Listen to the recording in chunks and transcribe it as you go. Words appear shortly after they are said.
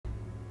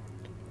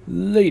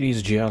Ladies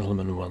and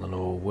gentlemen, one and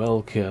all,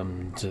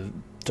 welcome to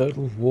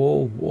Total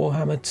War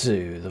Warhammer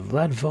 2, the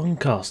Vlad Von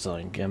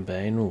Carstein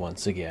campaign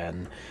once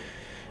again.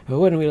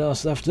 When we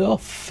last left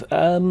off,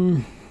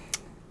 well,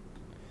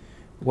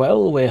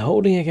 we're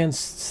holding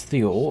against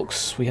the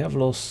Orcs. We have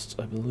lost,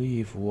 I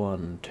believe,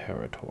 one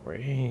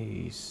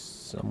territory.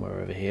 Somewhere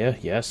over here.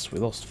 Yes, we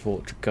lost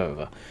Fort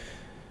Jakova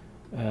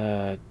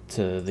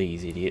to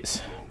these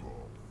idiots.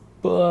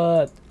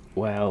 But,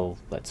 well,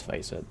 let's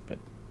face it, but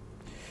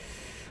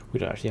we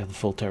don't actually have the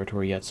full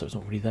territory yet, so it's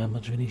not really that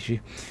much of an issue.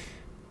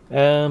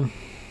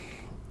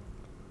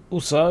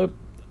 Also,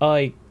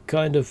 I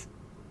kind of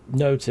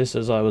noticed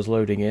as I was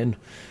loading in,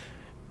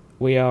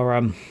 we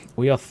are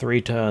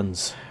 3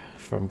 turns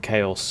from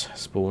chaos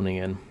spawning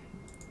in,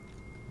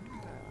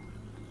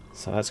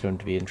 so that's going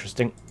to be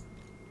interesting.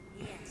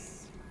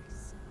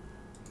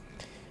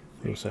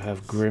 We also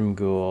have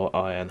Grimgore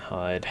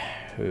Ironhide,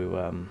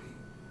 who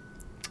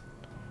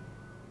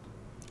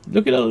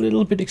looking a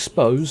little bit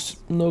exposed,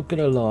 not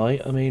gonna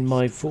lie. I mean,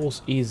 my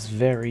force is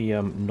very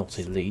not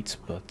elite,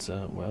 but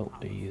well,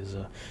 he is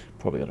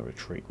probably gonna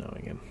retreat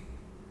knowing him.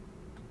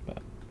 But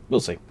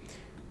we'll see.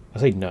 I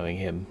say knowing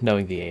him,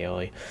 knowing the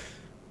AI.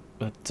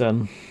 But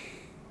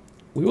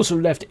we also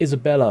left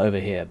Isabella over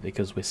here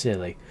because we're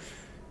silly.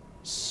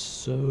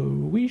 So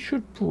we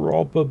should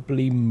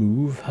probably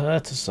move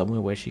her to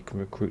somewhere where she can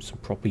recruit some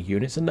proper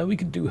units, and then we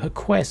can do her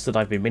quest that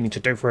I've been meaning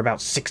to do for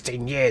about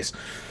 16 years.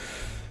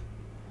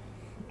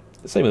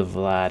 Same with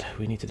Vlad.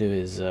 We need to do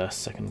his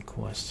second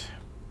quest.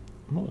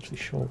 I'm not actually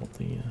sure what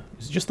the...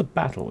 is it just the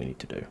battle we need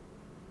to do?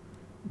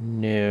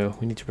 No,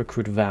 we need to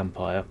recruit a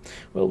vampire.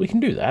 Well, we can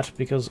do that,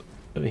 because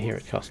over here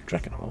at Castle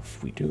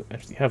Drakenhof, we do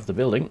actually have the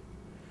building.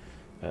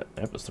 Nope,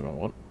 that's the wrong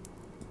one.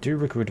 Do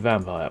recruit a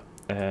vampire.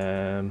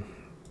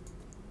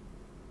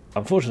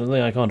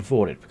 Unfortunately, I can't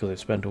afford it, because I've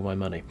spent all my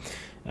money,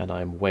 and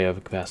I'm way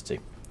over capacity.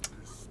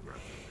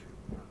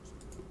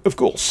 Of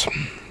course.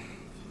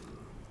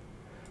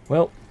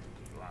 Well...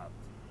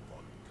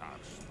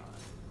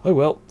 oh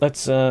well,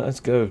 let's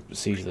go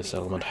siege this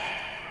settlement.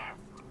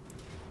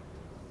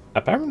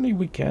 Apparently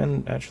we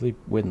can actually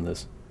win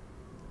this.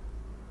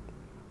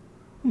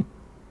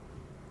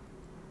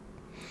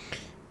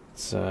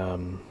 Let's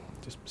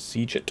just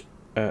siege it.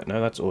 No,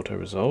 that's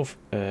auto-resolve.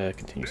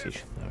 Continue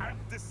siege. No.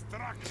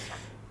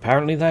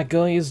 Apparently that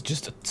guy is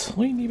just a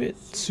tiny bit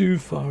too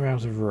far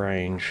out of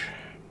range.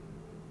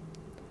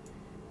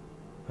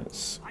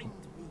 Let's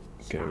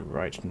go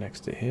right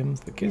next to him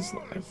for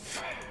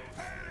Kislev.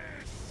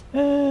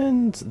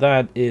 And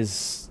that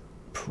is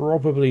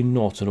probably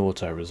not an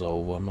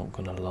auto-resolve, I'm not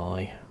gonna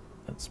lie.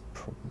 That's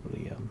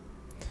probably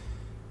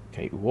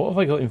okay, what have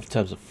I got in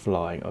terms of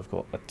flying? I've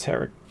got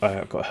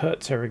I've got Hurt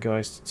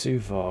Terrorgeist, 2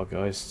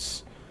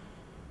 Vargeists,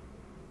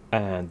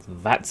 and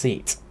that's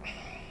it.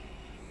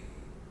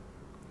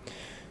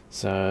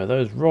 So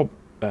those rock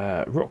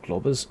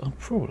lobbers are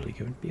probably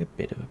going to be a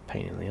bit of a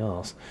pain in the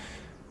arse.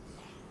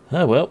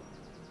 Oh well.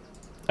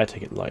 I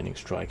take it Lightning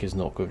Strike is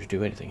not going to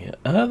do anything here.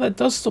 That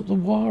does stop the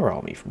War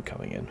Army from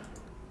coming in.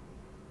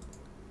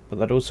 But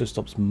that also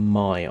stops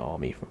my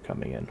army from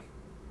coming in.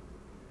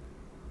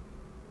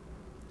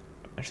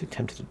 I'm actually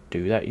tempted to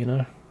do that, you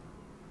know.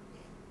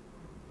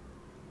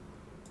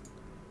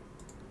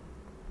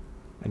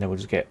 And then we'll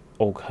just get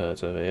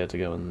Oghurt over here to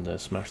go and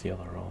smash the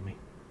other army.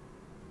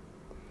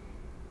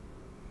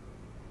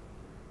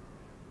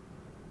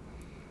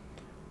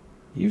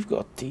 You've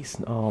got a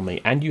decent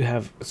army, and you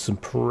have some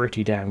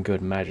pretty damn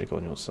good magic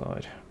on your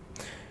side.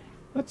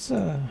 Let's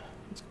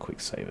quick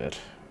save it.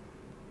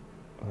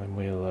 And then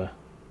we'll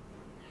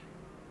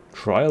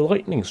try a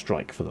lightning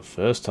strike for the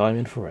first time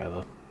in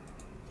forever.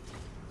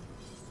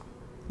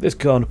 This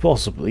can't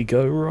possibly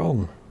go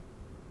wrong.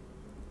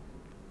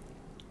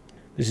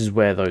 This is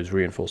where those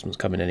reinforcements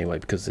come in anyway,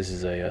 because this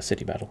is a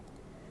city battle.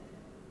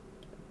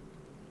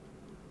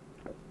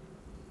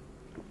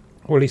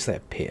 Or at least they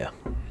appear.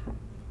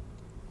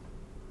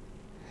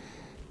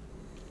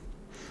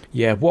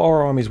 Yeah,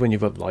 War Armies when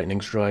you've got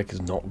Lightning Strike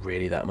is not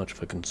really that much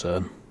of a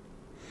concern.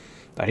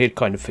 I did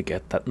kind of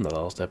forget that in the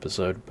last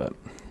episode, but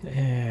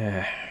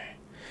yeah.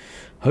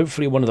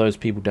 Hopefully one of those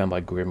people down by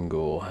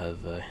Grimgore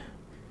have...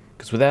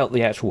 because without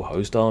the actual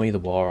host army, the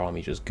War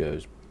Army just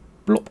goes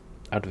blop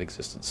out of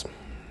existence.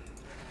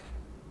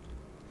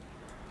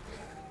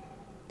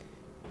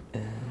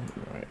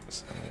 Right,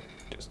 so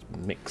just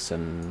mix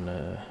in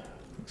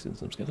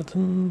some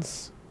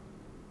skeletons.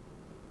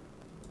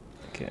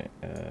 Okay,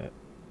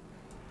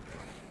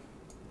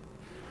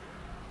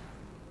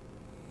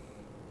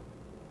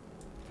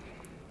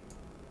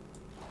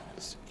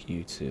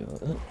 you to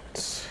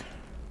that.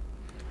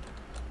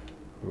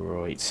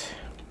 Right.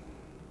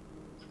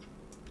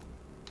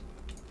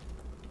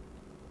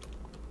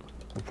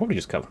 We'll probably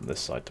just come from this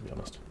side, to be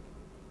honest.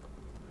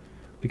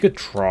 We could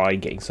try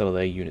getting some of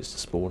their units to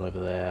spawn over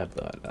there,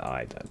 but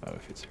I don't know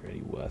if it's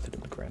really worth it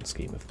in the grand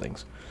scheme of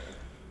things.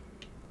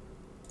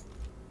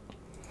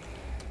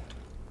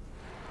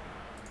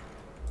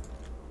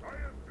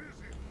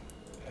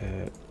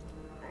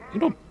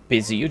 You're not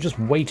busy, you're just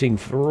waiting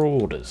for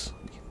orders.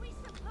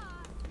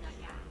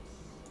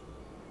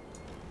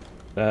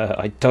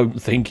 I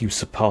don't think you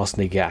surpass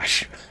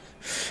Nagash.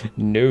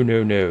 No,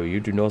 no, no, you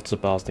do not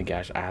surpass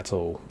Nagash at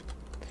all.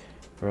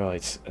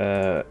 Right,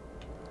 that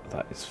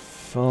is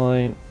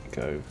fine.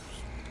 Go.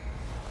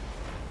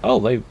 Oh,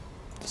 they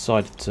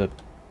decided to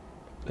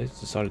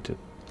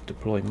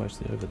deploy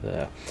mostly over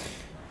there.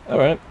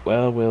 Alright,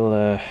 well,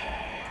 we'll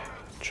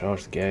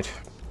charge the gate.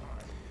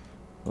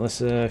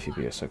 Unless if you'd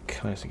be so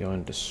kind as to go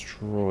and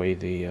destroy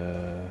the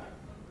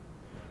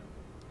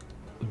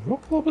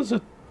rock lobbers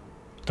are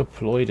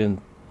deployed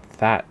in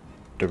that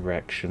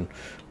direction.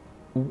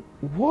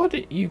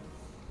 What you...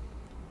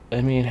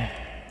 I mean...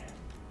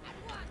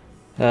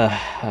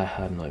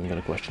 I'm not even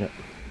going to question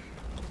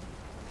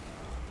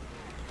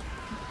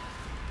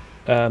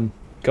it.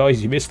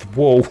 Guys, you missed the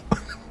wall.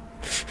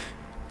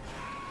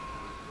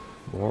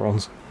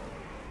 Morons.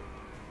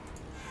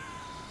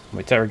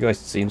 My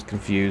Terrorgeist seems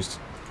confused.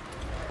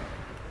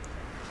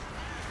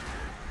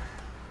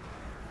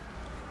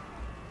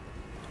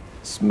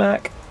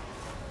 Smack.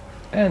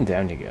 And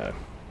down you go.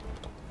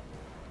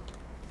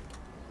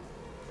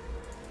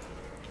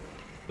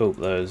 Oh,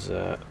 those,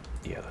 yeah,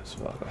 those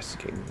Vargas are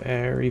getting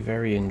very,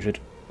 very injured.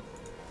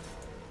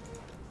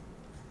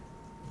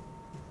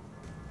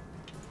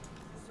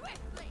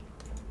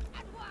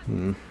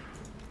 There's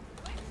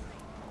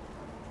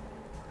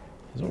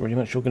not really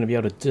much you're going to be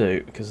able to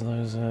do because of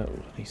those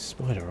bloody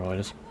spider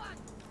riders.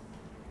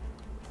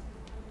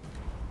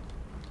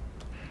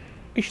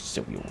 We should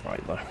still be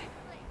alright though.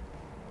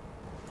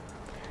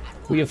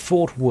 We have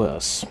fought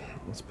worse.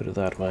 Let's put it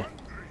that way.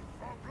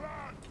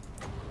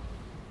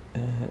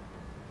 It's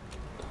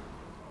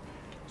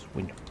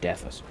wind of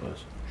death, I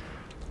suppose.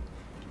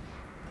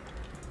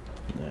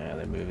 Nah,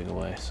 they're moving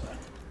away, so...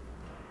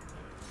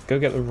 Go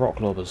get the rock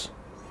lobbers.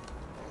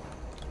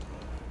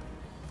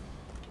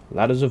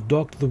 Ladders have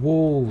docked the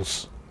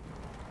walls.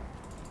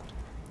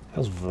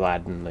 How's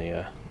Vlad and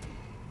the,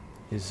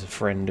 his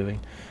friend doing?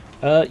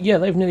 Yeah,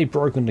 they've nearly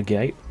broken the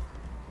gate.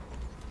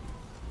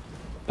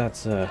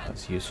 That's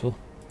useful.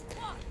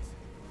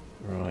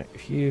 Right,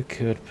 if you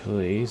could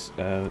please,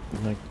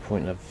 make a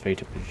point of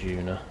Veta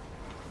Pajuna.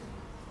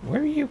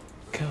 Where are you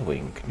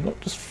going? Can you not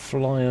just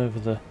fly over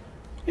the...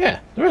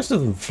 Yeah, the rest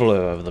of them flew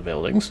over the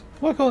buildings.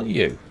 Why can't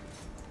you?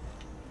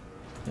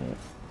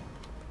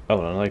 Oh,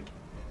 no, they...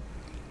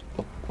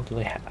 What do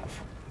they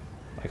have?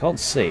 I can't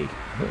see.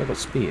 I think they've got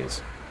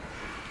spears.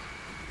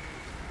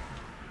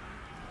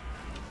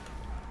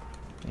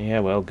 Yeah,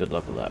 well, good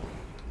luck with that.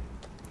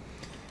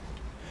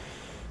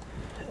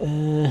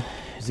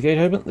 Is the gate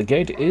open? The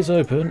gate is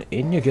open.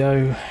 In you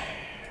go.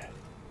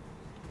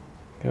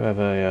 Go have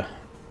a...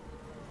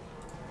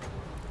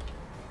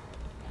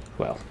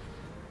 well...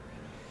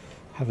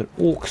 have an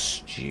orc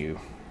stew.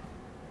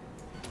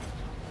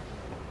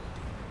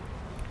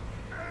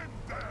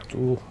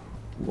 Two,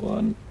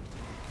 one...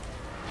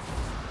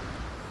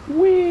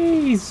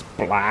 Whee!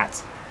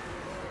 Splat!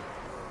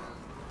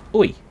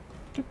 Oi!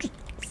 Don't just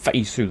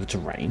phase through the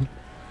terrain.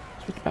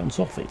 It's supposed to bounce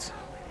off it.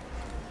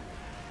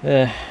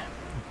 Oh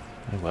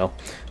well.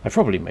 I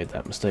probably made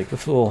that mistake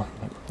before.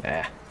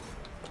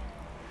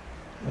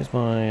 Where's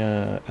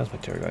my how's my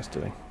Terrorgeist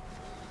doing?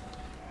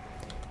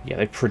 Yeah,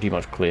 they pretty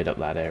much cleared up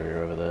that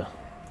area over there.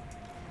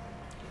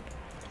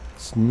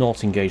 Let's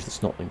not engage the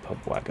Snotling pub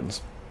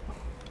wagons.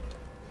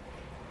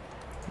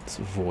 Let's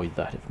avoid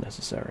that if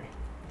necessary.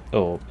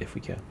 Or if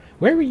we can.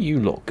 Where are you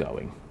lot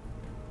going?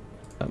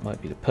 That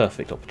might be the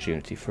perfect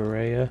opportunity for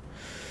a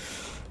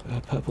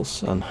purple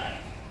sun.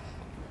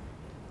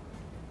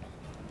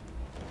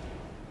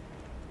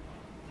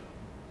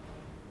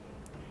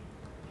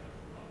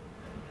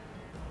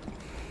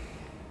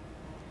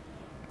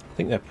 I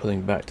think they're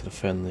pulling back to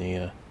defend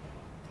the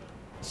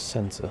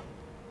centre.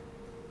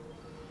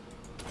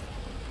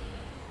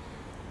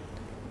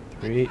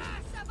 3,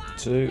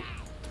 2,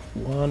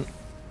 1.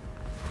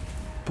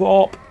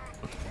 Pop!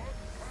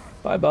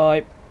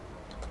 Bye-bye.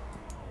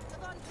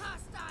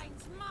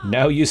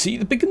 Now you see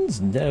the beacons,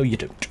 now you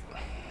don't.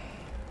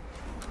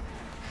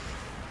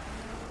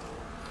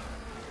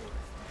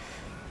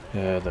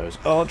 Those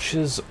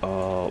archers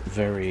are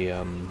very,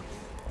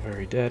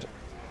 very dead.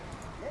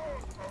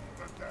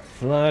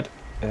 Vlad,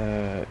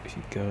 if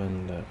you go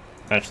and...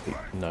 actually,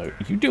 no.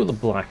 You deal with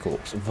the Black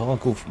Orcs.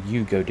 Vargulf,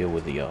 you go deal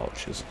with the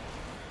archers.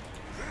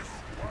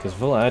 Because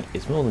Vlad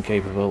is more than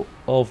capable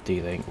of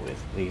dealing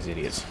with these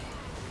idiots.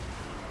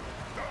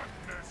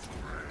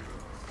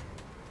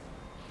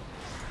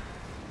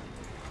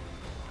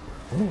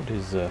 I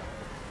wonder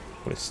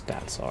what his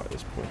stats are at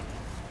this point.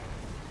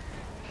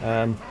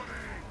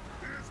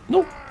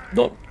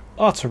 Not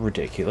utter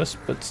ridiculous,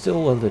 but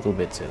still a little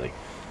bit silly.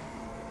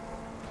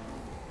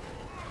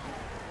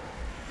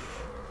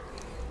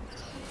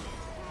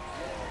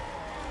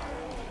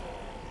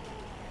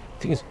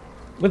 Thing is,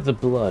 with the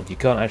blood, you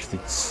can't actually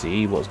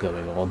see what's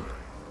going on.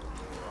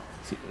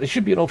 See, there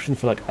should be an option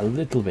for like a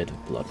little bit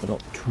of blood, but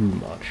not too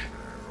much.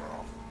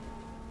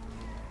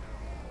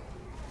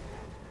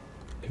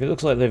 If it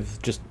looks like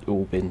they've just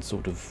all been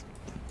sort of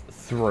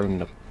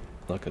thrown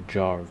like a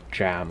jar of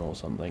jam or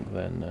something,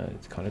 then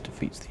it kind of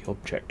defeats the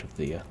object of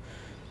the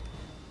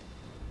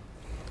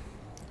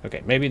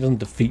Okay, maybe it doesn't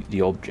defeat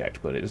the object,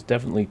 but it is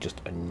definitely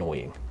just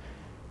annoying.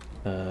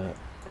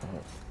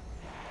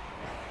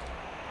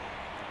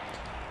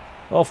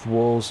 Off the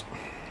walls.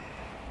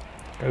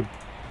 Go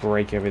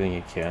break everything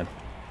you can.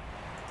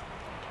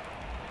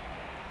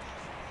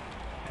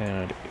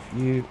 And if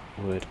you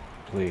would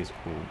please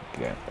all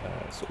get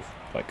sort of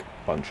like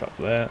bunch up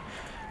there.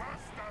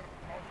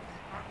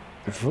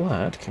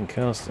 Vlad can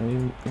cast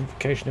an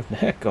invocation of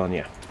Neck on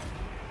you.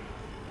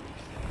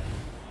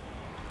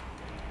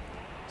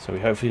 So we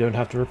hopefully don't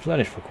have to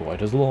replenish for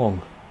quite as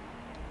long.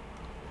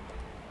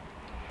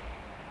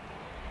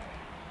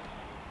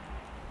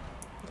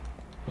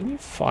 What are you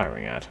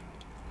firing at?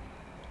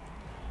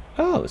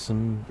 Oh, there's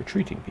some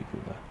retreating people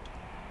there.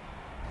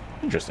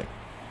 Interesting.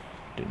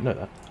 Didn't know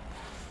that.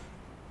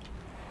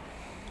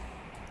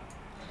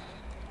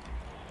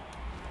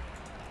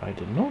 I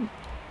did not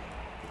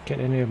get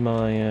any of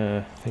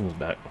my things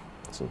back.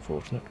 That's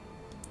unfortunate.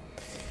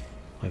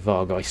 My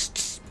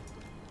Vargeists.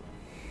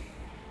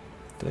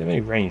 Do they have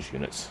any ranged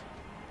units?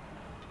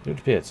 They would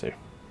appear to.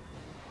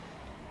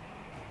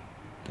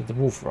 Did the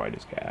Wolf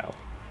Riders get out?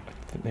 I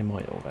think they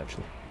might have,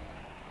 actually.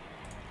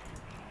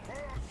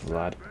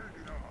 Vlad.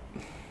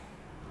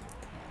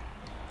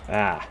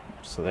 Ah,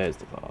 so there's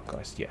the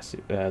Vargeist. Yes,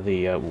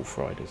 the Wolf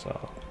Riders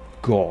are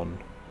gone.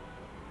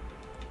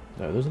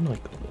 No, those are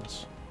Night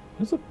Goblins.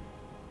 There's a...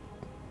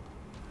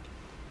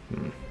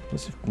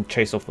 Let's see if we can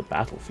chase off the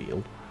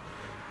battlefield.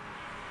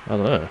 I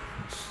don't know.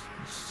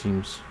 It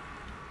seems...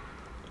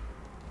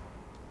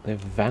 They've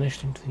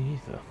vanished into the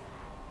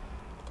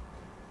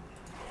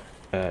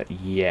ether.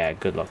 Yeah,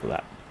 good luck with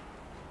that.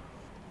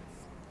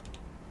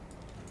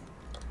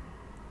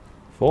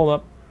 Form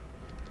up.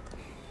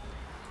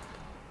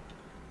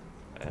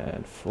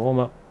 And form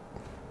up.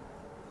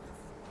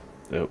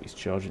 Oh, he's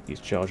charging, he's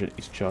charging,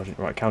 he's charging.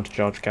 Right, counter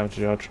charge,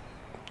 counter charge.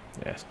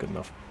 Yes, good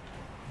enough.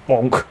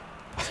 Bonk!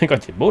 I think I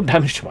did more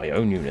damage to my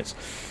own units.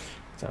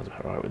 Sounds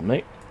about right with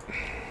me.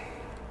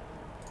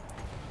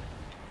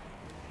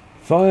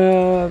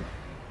 Fire!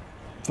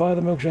 Fire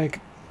the milkshake.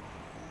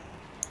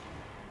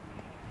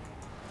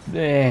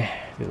 There.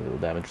 Did a little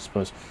damage, I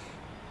suppose.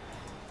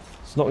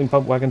 Snotting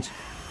pump wagons.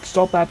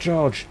 Stop that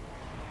charge!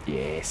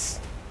 Yes.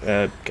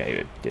 Okay,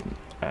 it didn't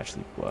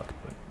actually work,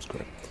 but it's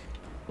great.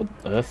 What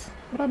on earth?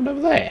 What happened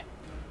over there?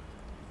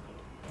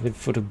 The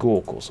foot of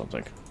Gork or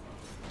something.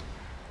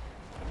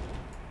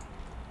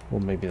 Or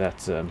maybe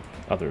that's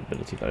other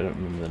ability that I don't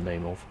remember the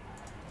name of.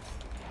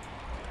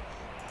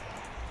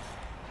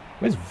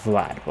 Where's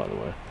Vlad, by the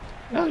way?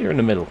 Oh, you're in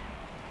the middle.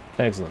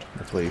 Excellent.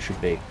 That's where you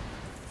should be.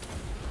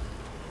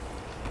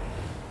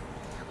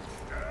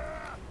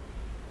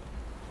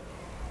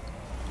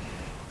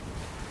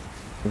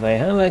 They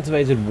have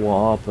activated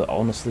War, but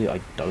honestly,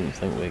 I don't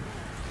think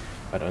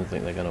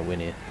they're going to win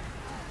here.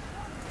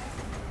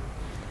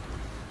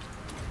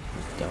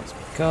 Dance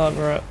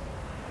Macabre.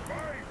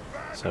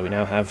 So we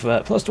now have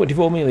plus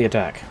 24 melee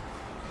attack.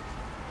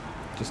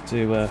 Just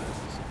to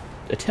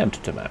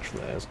attempt to match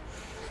theirs.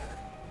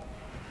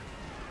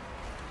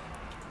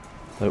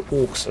 Though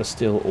orcs are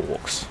still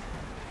orcs.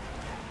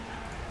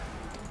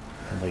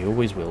 And they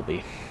always will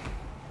be.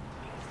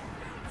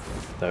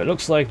 Though it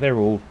looks like they're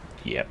all...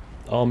 Yep.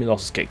 Army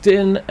loss has kicked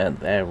in, and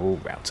they're all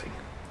routing.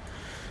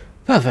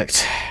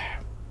 Perfect.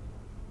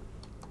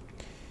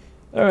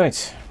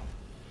 Alright.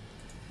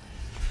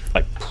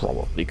 I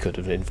probably could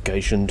have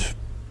invocationed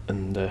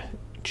and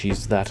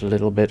cheesed that a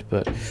little bit,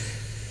 but...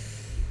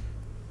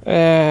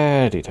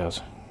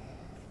 details.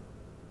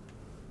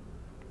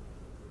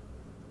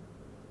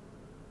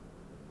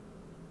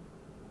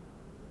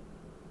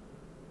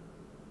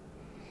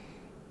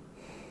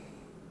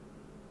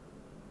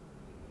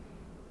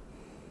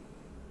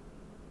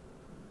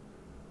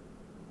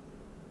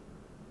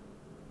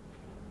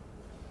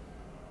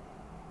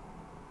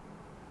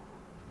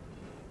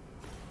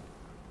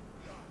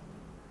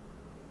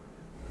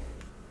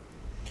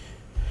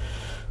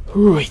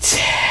 Right.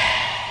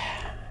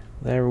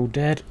 They're all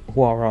dead.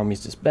 War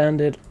Army's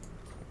disbanded.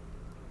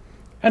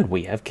 And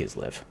we have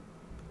Kislev.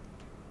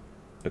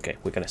 Okay,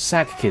 we're going to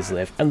sack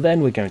Kislev, and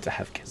then we're going to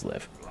have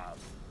Kislev.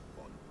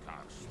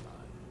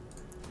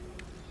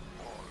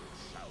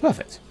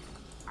 Perfect.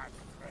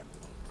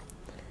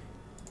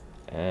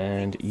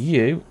 And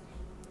you...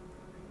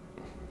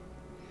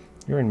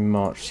 You're in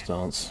march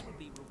stance,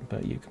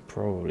 but you can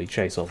probably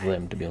chase off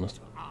them, to be honest.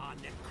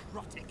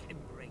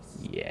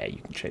 Yeah, you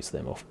can chase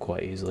them off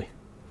quite easily.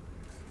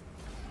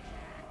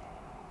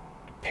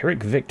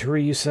 Pyrrhic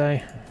victory, you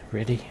say?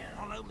 Ready?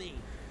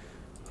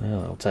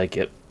 Well, I'll take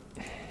it.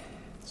 I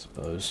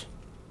suppose.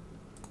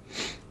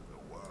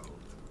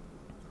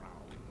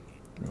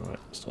 Right,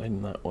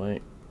 sliding that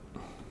way.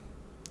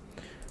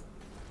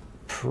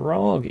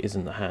 Prague is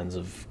in the hands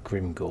of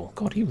Grimgor.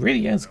 God, he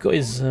really has got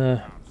his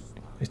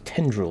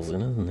tendrils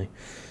in, hasn't he?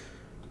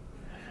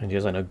 And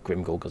yes, I know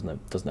Grimgor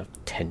doesn't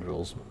have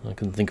tendrils. I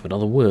couldn't think of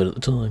another word at the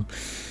time.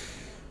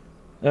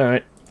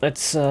 Alright,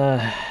 let's so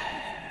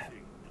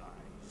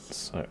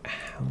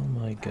how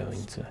am I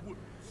going to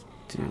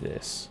do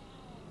this?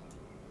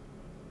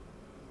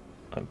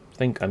 I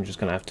think I'm just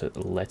going to have to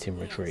let him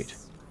retreat.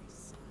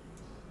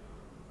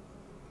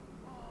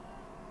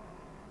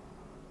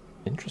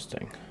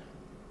 Interesting.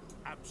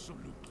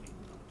 Absolutely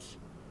not.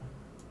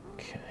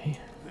 Okay.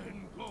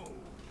 Then go.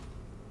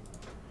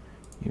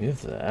 You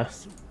move there.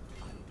 Soon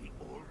I'll be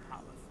all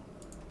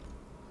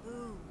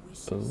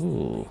powerful.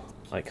 Ooh,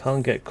 I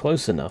can't get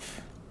close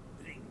enough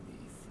Bring me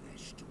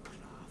flesh to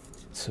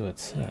craft. to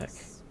attack.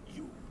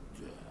 You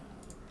dare.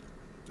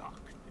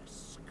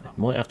 Darkness I come.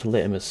 might have to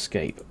let him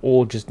escape,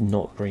 or just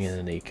not bring in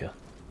an Eker.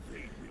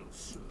 They will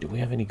serve. Do we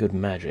have any good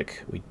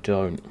magic? We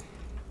don't.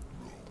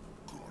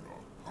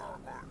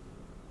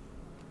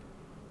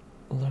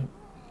 Although,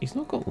 he's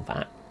not got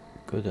that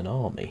good an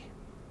army.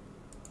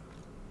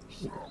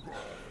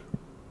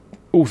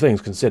 All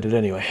things considered,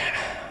 anyway.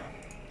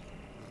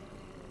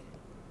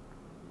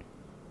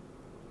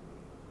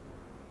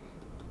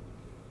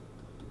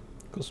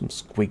 Got some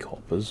squig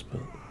hoppers,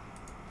 but...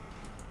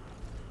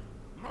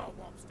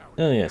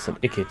 Oh yeah, some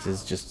Ickets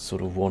is just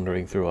sort of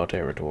wandering through our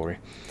territory.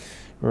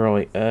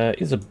 Right,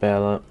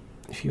 Isabella,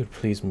 if you would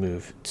please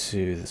move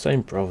to the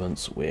same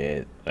province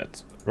with...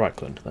 That's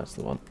Reichland, that's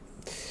the one.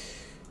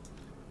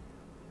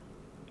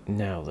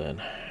 Now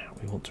then,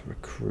 we want to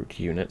recruit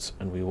units,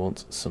 and we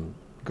want some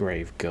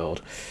Grave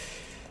Guard.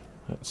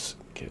 Let's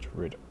get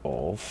rid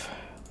of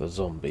the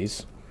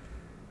zombies.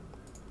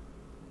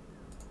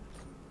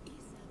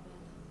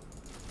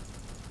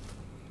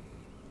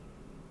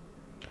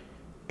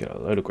 Get a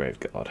load of Grave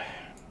Guard.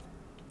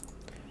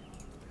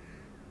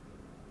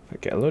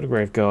 Get a load of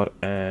Grave Guard,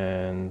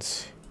 and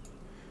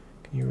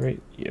can you raise?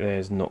 Yeah,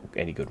 there's not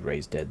any good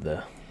raised dead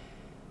there.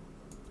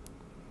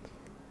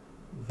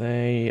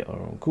 They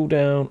are on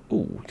cooldown.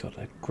 Ooh, we got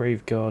a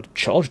Grave Guard.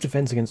 Charge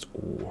defense against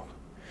all.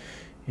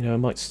 You know, I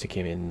might stick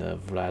him in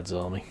Vlad's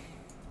army.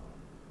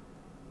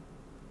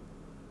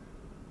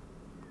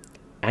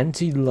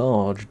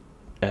 Anti-large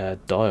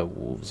dire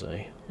wolves,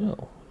 eh?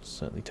 Well,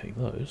 certainly take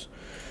those.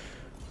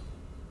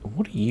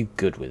 What are you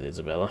good with,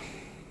 Isabella?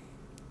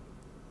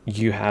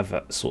 You have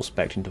a sort of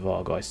spec into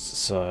Vargeists,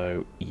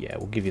 so yeah,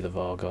 we'll give you the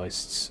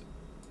Vargeists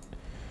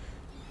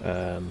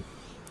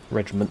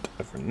regiment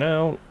for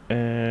now,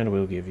 and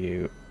we'll give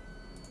you,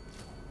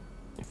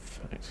 in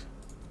fact,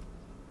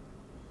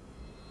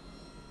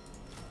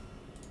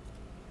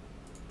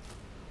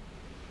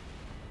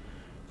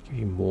 give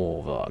you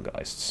more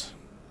Vargeists.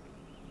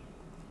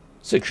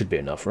 6 should be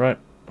enough, right?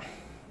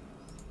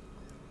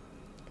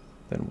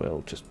 Then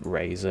we'll just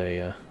raise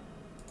a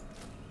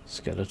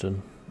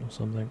skeleton or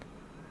something.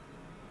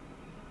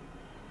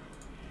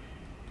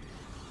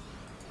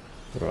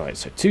 Right,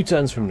 so 2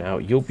 turns from now,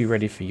 you'll be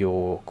ready for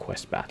your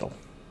quest battle.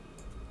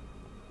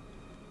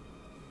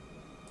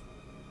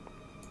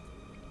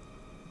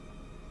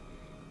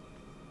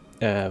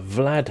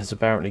 Vlad has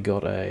apparently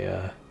got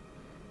a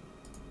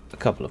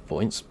couple of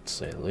points, to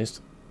say the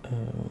least.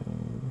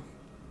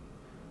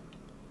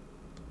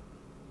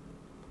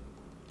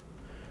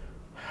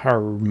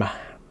 No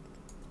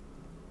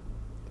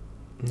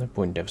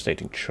point in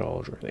devastating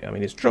charge, really. I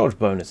mean, his charge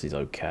bonus is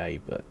okay,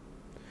 but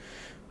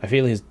I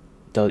feel he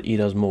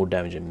does more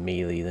damage in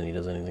melee than he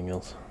does anything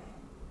else.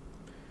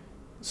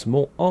 Some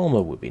more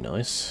armor would be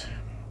nice.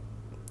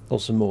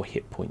 Also more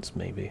hit points,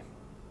 maybe.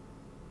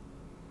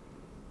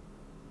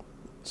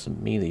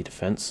 Some melee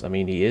defense. I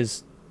mean,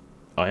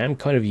 I am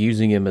kind of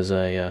using him as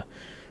a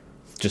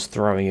just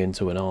throwing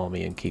into an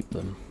army and keep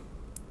them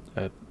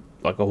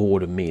like a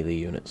horde of melee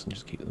units and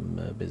just keep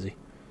them busy.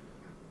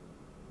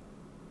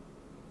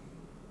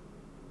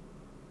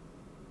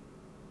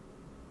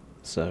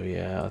 So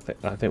yeah,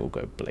 I think we'll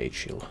go Blade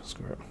Shield.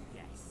 Screw it.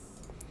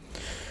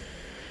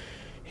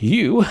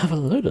 You have a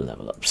load of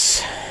level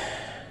ups.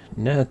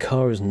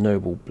 Nakara's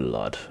Noble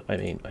Blood. I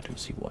mean, I don't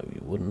see why we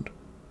wouldn't.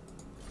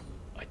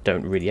 I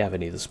don't really have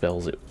any of the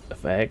spells it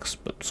affects,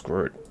 but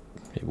screw it.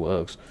 It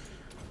works.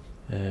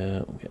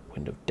 We'll get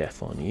Wind of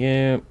Death on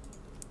you.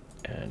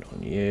 And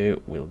on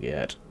you, we'll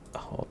get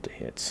Hard to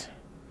Hit.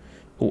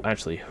 Oh,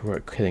 actually,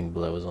 Heroic Killing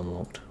Blow is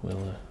unlocked.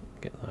 We'll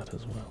get that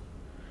as well.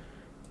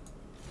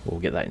 We'll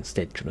get that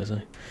instead, should I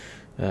say.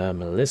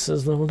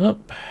 Melissa's leveled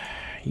up.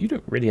 You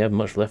don't really have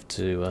much left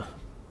to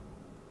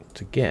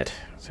get,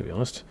 to be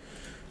honest.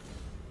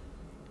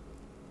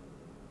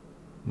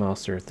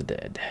 Master of the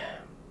Dead.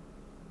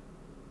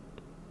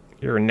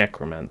 You're a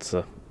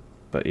necromancer,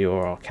 but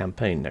you're our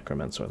campaign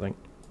necromancer, I think.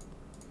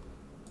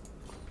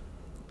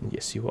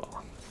 Yes, you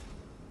are.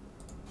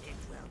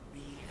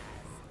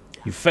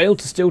 You failed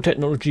to steal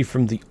technology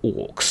from the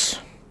orcs.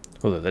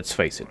 Although, let's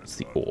face it, it's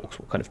the orcs.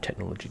 What kind of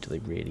technology do they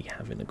really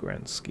have in the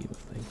grand scheme of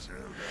things?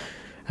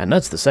 And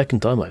that's the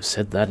second time I've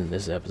said that in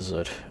this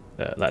episode.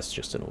 That's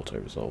just an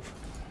auto-resolve.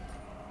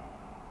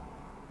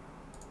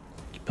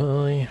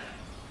 Bye.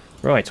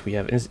 Right, we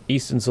have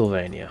Eastern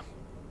Sylvania.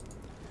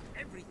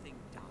 Everything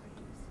dies.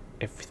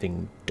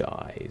 Everything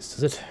dies,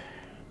 does it?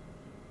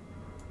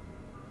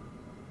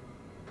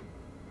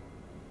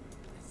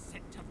 The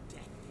scent of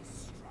death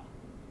is strong.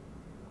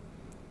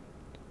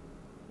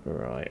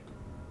 Right.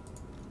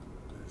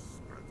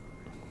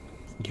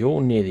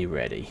 You're nearly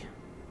ready.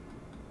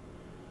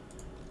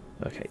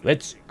 Okay,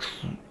 let's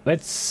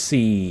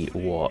see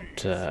what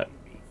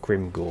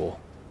Grimgore.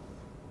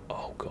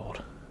 Oh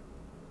god.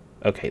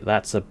 Okay,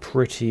 that's a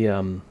pretty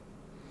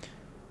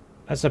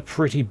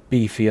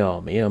beefy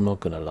army. I'm not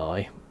gonna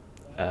lie.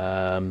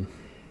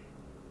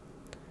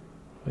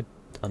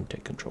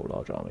 Untake control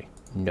large army.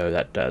 No,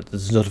 that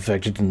is not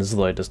affected in the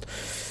slightest.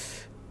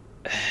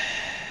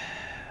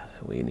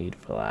 We need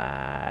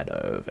Vlad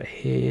over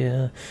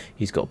here.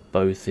 He's got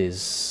both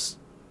his.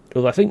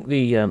 Well, I think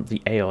the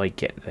AI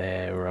get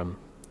their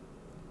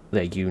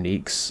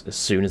uniques as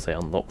soon as they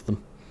unlock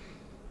them.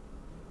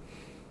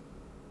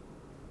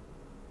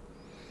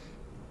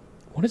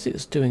 What is it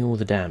that's doing all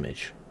the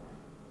damage?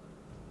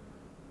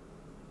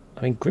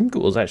 I mean,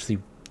 Grimgor's actually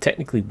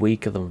technically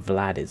weaker than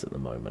Vlad is at the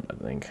moment, I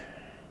think.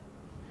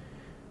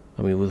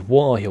 I mean, with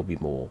War he'll be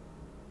more.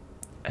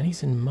 And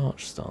he's in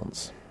March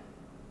stance.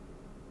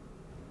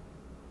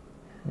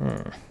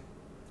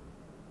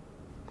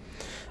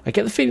 I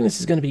get the feeling this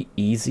is going to be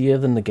easier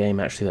than the game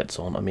actually lets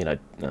on. I mean, I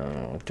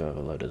do have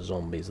a load of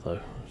zombies, though.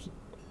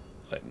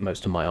 Like,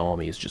 most of my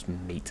army is just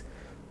meat.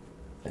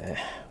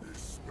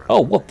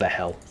 Oh, what the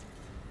hell?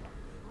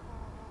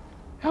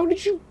 How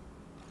did you...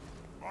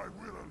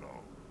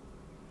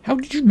 How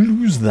did you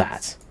lose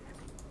that?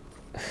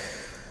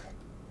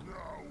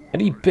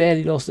 And he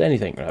barely lost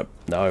anything. No,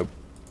 no,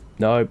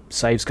 no,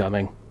 save's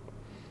coming.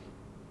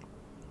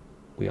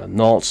 We are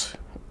not.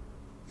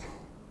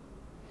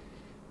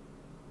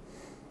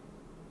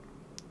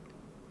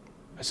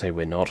 I say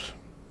we're not.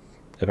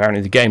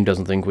 Apparently the game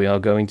doesn't think we are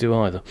going to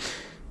either.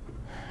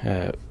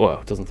 Well,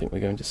 it doesn't think we're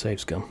going to save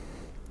scum.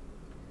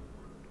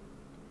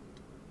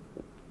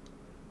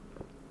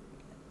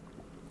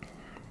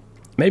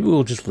 Maybe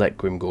we'll just let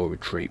Grimgore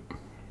retreat.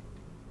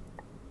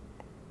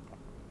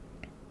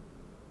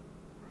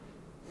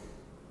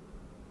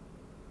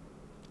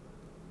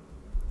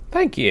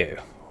 Thank you.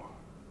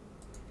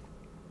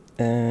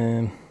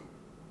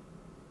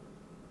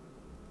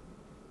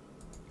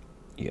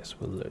 Yes,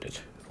 we'll load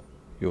it.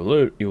 You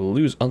will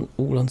lose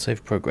all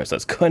unsafe progress.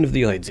 That's kind of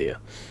the idea.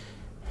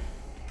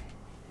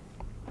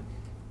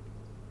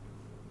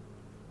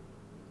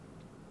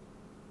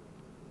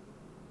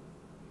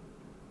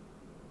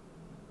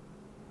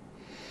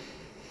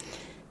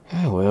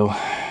 Oh well.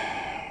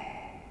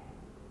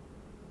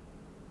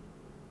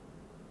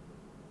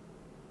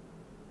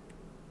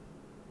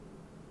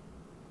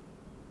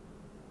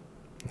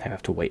 I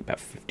have to wait about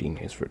 15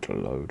 years for it to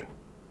load.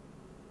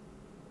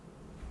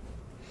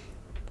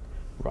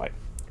 Right,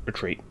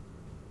 retreat.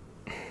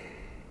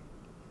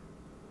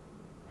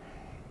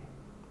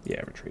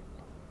 Yeah, retreat.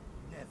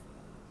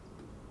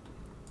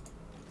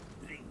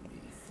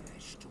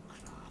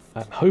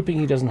 I'm hoping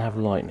he doesn't have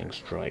lightning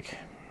strike.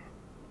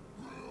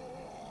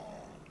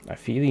 I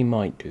feel he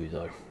might do,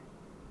 though.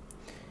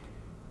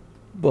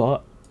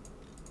 But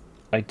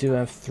I do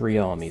have 3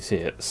 armies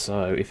here,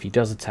 so if he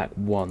does attack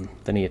one,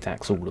 then he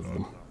attacks all of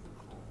them,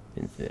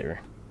 in theory.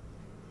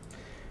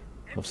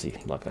 Obviously,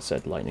 like I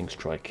said, lightning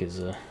strike is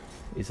a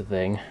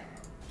thing.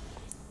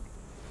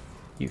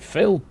 You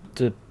failed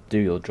to do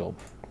your job,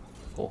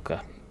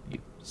 Orca, you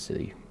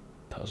silly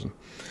person.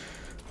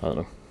 I don't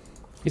know.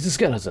 He's a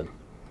skeleton.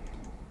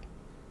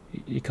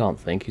 You can't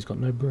think, he's got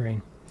no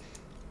brain.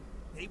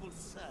 They will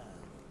serve.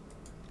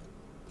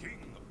 King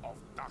of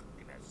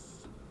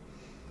Darkness.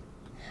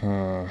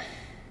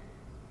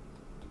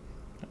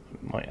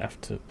 Might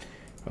have to...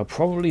 I'll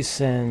probably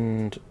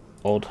send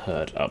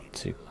Oddhurt up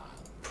to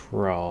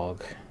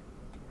Prague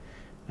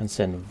and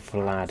send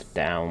Vlad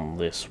down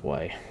this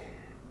way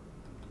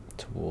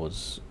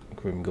towards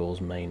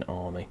Grimgore's main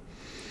army.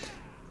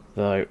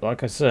 Though,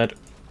 like I said,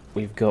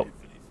 we've got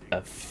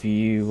a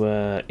few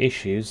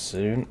issues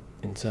soon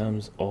in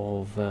terms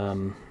of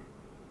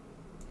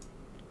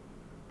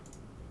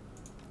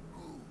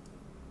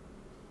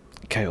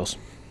chaos.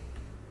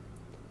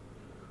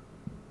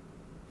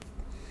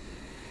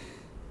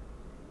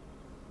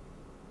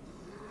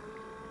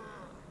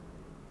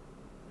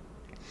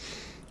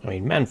 I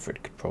mean,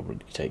 Manfred could probably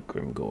take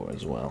Grimgore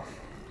as well.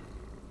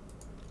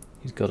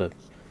 He's got a...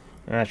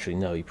 Actually,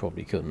 no, he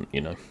probably couldn't,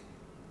 you know.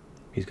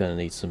 He's going to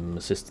need some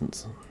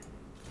assistance.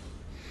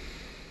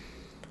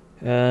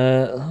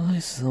 I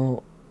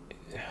thought...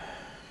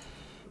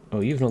 Oh,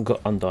 you've not got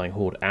Undying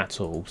Horde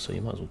at all, so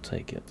you might as well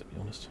take it, to be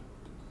honest.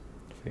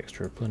 For the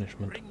extra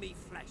replenishment. Bring me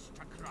flesh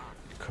to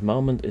craft.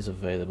 Commandment is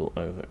available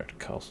over at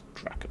Castle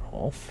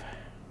Drakenhof.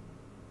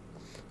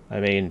 I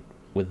mean,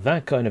 with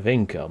that kind of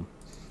income,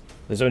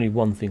 there's only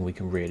one thing we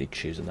can really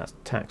choose, and that's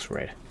tax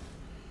rate.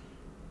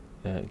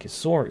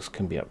 Gisorix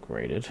can be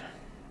upgraded.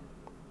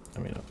 I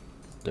mean, I'll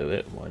do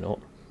it, why not?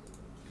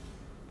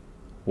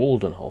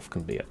 Waldenhof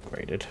can be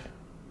upgraded.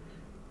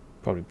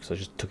 Probably because I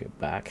just took it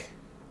back.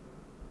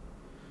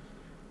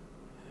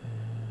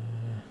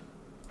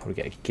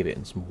 Probably give it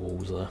in some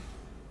walls there.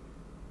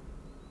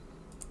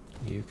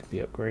 You can be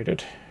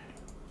upgraded.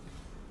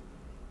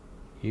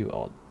 You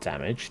are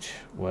damaged.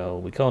 Well,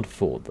 we can't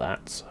afford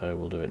that, so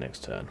we'll do it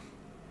next turn.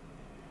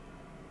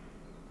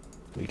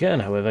 We can,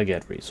 however,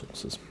 get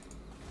resources.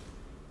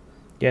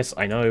 Yes,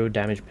 I know,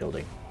 damage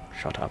building.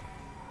 Shut up.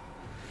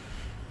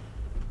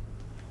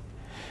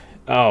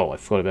 Oh, I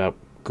forgot about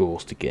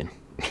Ghost again.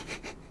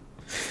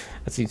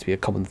 That seems to be a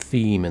common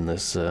theme in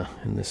this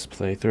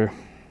playthrough.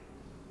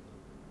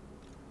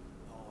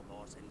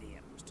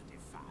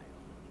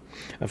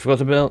 I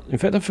forgot about. In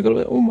fact, I forgot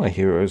about all my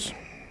heroes.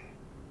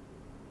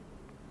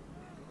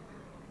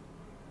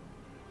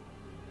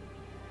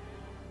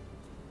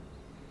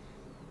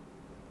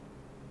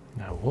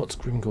 Now, what's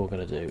Grimgor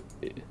going to do?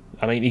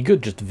 I mean, he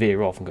could just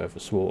veer off and go for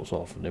Swartz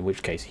off, and in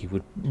which case he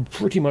would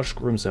pretty much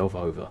screw himself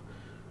over.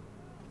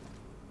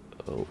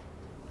 Oh.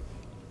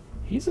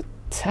 He's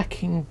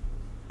attacking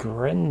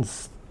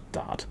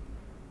Grenstad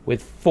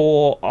with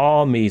 4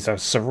 armies are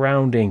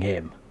surrounding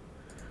him.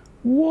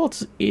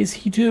 What is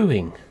he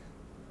doing?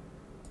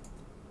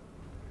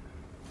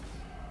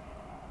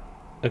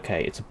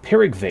 Okay, it's a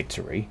Pyrrhic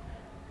victory,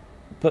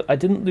 but I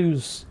didn't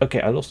lose... Okay,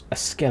 I lost a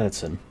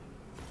skeleton.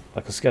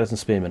 Like a skeleton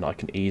spearman I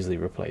can easily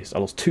replace. I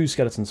lost 2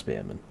 skeleton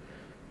spearmen.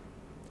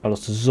 I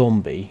lost a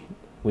zombie,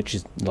 which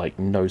is like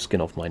no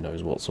skin off my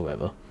nose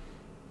whatsoever.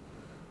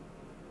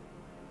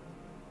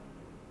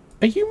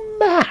 Are you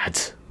mad?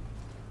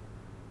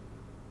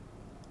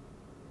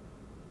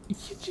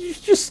 You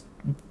just...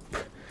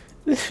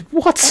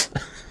 What?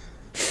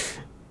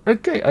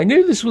 Okay, I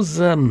knew this was,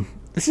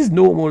 this is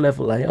normal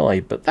level AI,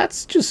 but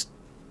that's just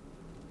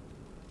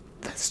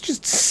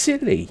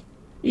silly.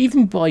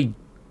 Even by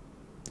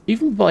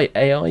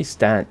AI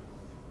stat.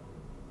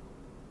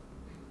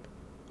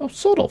 Oh,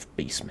 sod off,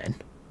 Beastmen.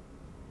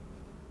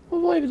 What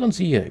have I ever done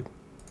to you?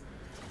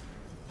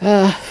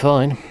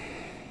 Fine.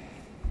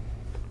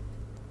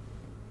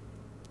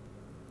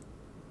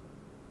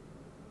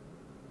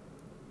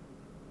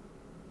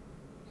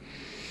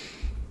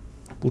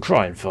 We'll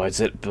try and fight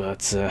it,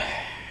 but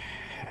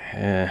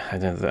I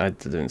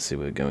don't see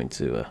we're going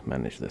to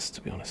manage this, to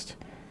be honest.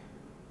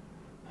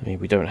 I mean,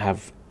 we don't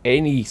have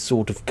any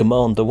sort of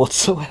commander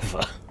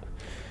whatsoever.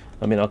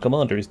 I mean, our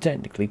commander is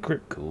technically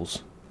Crypt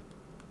Ghouls.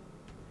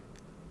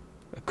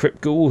 A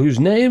Crypt Ghoul whose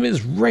name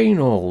is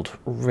Reynold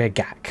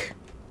Regak.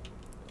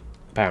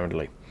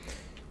 Apparently.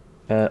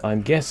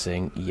 I'm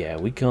guessing, yeah,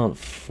 we can't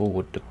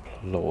forward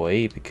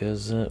deploy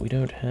because we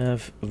don't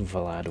have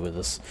Vlad with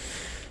us.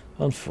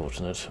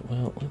 Unfortunate.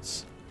 Well,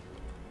 let's...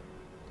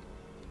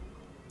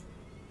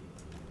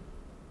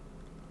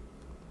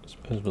 I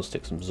suppose we'll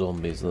stick some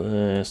zombies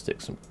there, stick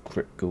some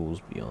Crypt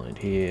Ghouls behind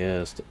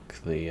here, stick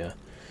the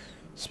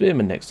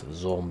spearmen next to the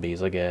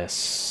zombies, I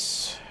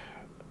guess.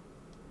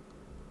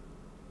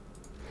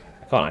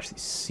 I can't actually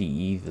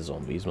see the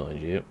zombies,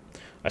 mind you.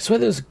 I swear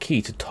there's a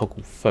key to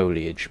toggle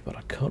foliage, but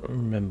I can't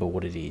remember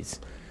what it is.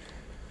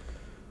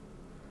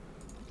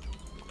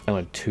 And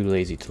I'm too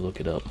lazy to look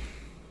it up.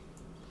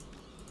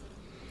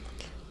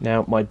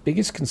 Now, my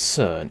biggest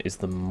concern is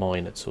the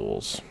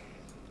Minotaurs.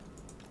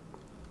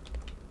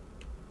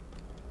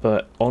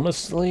 But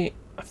honestly,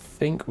 I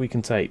think we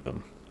can take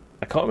them.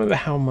 I can't remember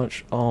how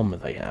much armor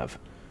they have.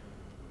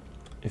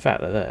 In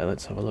fact, they're there.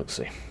 Let's have a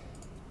look-see.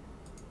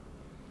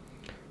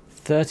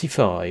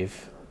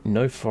 35.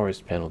 No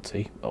forest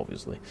penalty,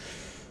 obviously.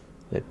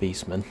 They're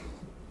beastmen.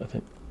 I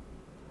think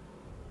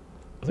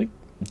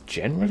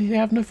generally they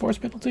have no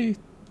forest penalty.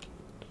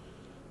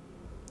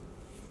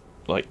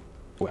 Like,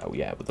 well,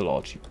 yeah, with the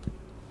large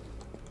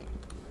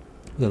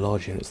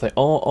units. They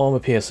are armor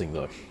piercing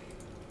though.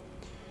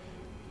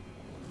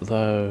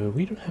 Though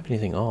we don't have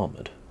anything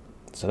armored,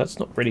 so that's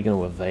not really going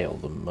to avail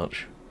them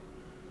much.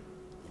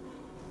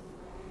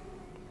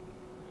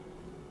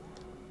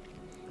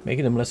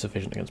 Making them less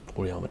efficient against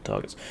poorly armored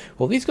targets.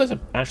 Well, these guys are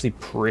actually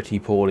pretty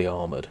poorly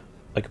armored.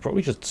 I could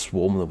probably just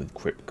swarm them with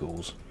Crypt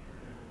Ghouls.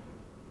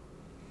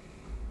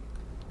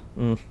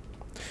 We'll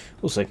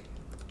see.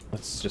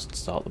 Let's just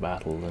start the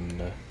battle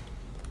and...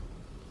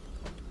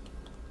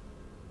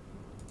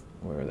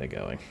 where are they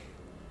going?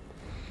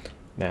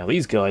 Now,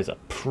 these guys are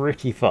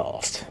pretty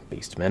fast,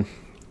 Beastmen.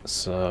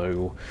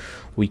 So,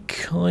 we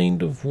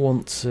kind of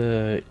want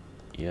to,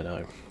 you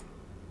know,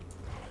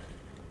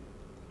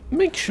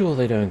 make sure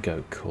they don't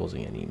go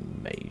causing any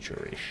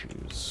major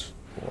issues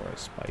for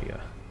us by,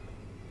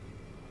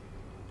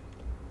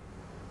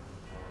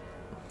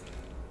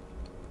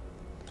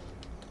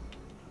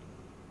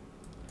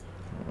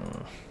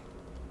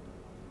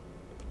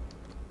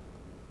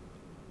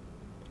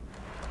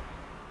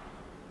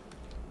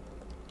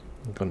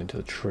 gone into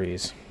the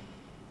trees.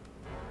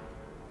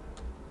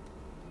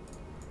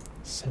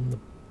 Send the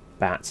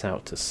bats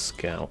out to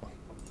scout.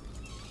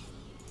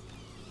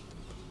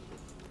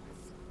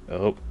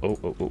 Oh,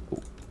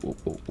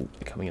 they're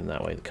coming in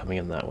that way, they're coming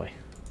in that way.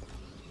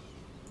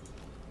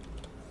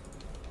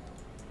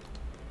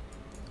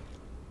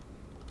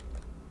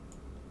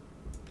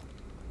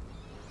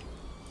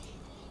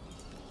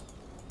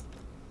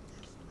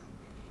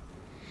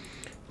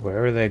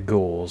 Where are their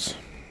gores?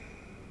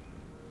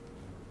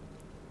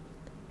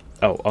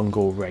 Oh,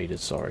 Ungor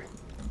Raiders, sorry.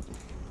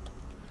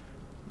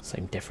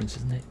 Same difference,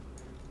 isn't it?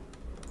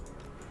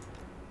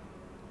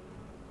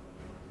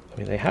 I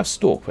mean, they have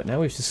stalk, but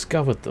now we've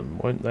discovered them.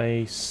 Won't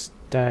they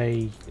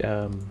stay,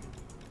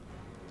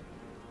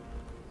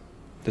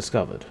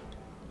 discovered?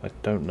 I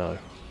don't know.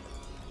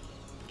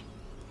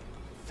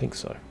 I think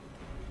so.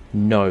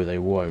 No, they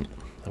won't.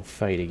 They'll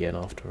fade again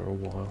after a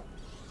while.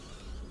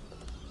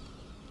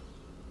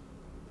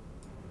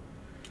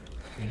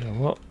 You know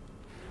what?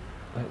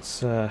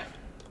 Let's where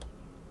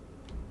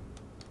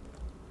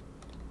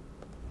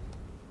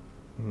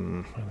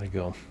are they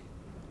gone?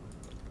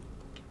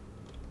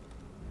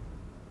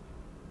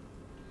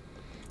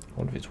 I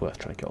wonder if it's worth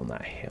trying to get on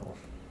that hill.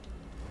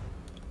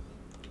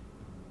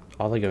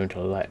 Are they going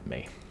to let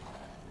me?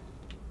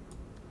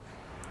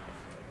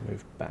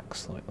 Move back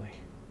slightly.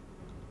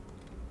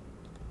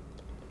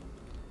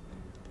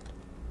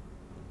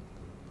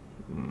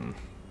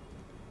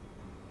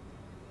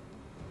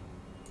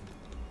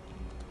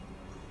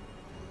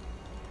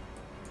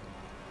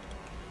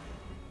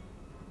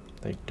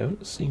 They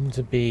don't seem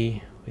to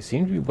be... They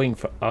seem to be waiting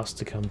for us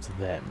to come to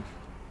them.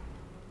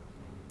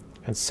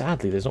 And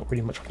sadly, there's not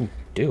really much we can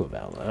do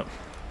about that.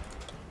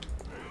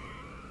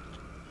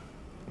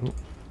 I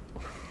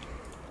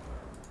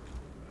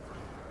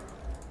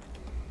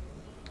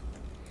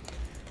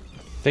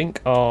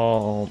think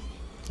our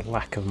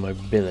lack of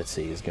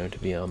mobility is going to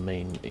be our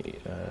main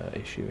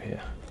issue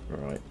here.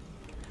 Right.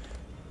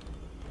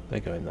 They're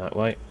going that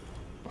way.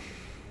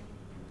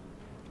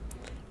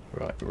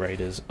 Right,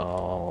 raiders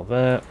are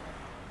there.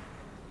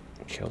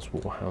 Chaos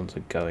Warhounds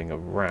are going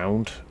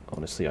around.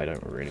 Honestly, I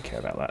don't really care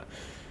about that.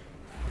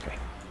 Okay.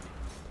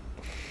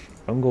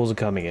 Ungors are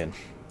coming in.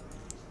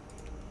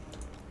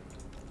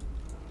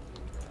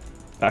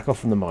 Back off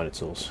from the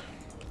Minotaurs.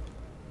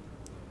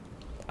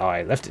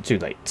 I left it too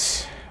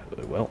late.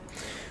 Oh well.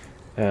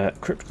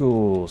 Crypt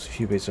Ghouls, a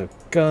few bits of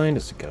kind.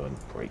 Let's go and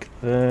break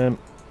them.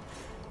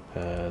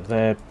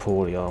 They're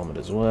poorly armoured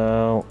as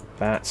well.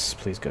 Bats,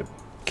 please go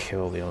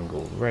kill the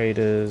Ungor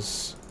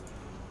raiders.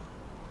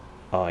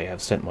 I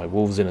have sent my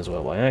wolves in as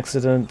well by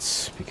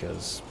accident,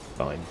 because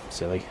I'm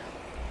silly.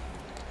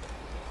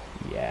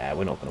 Yeah,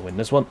 we're not going to win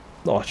this one.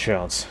 Not a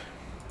chance.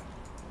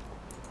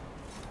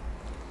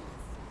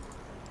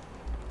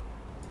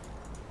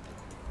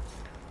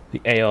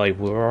 The AI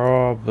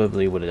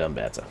probably would have done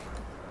better,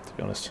 to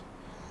be honest.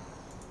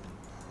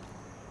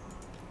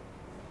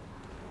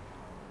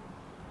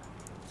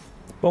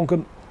 Bonk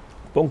 'em.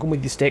 Bonk 'em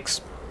with your sticks.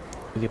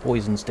 With your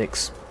poison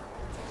sticks.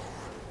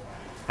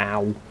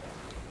 Ow.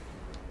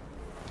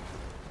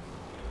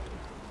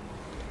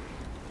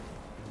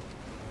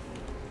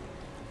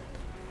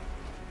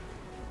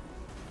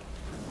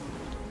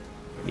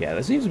 Yeah,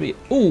 there seems to be...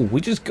 Ooh,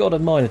 we just got a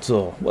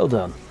Minotaur. Well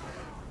done.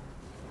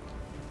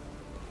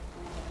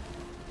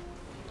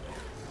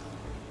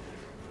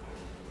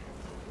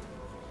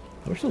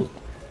 I wish there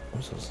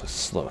was a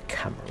slower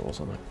camera or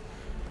something.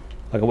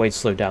 Like a way to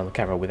slow down the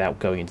camera without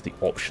going into the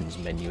options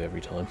menu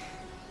every time.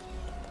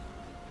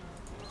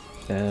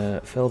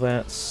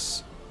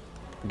 Fellbats.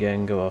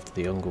 Again, go after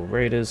the Ungor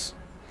raiders.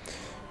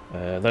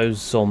 Those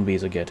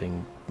zombies are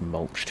getting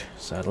mulched,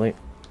 sadly.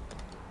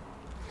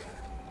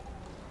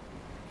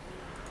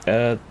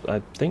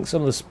 I think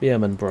some of the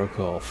spearmen broke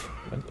off.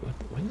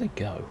 Where did they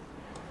go?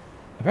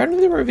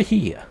 Apparently they were over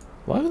here.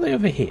 Why were they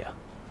over here?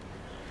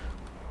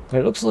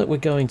 It looks like we're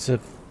going to...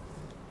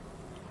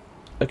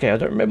 Okay, I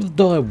don't remember the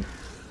dial.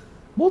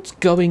 What's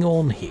going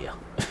on here?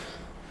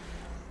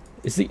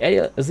 Is the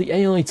AI, has the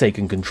AI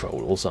taken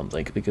control or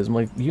something? Because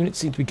my units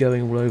seem to be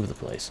going all over the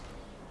place.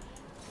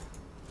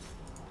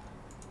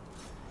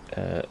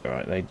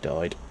 Alright, they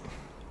died.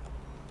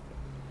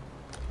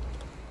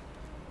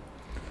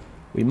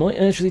 We might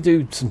actually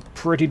do some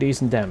pretty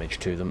decent damage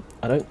to them.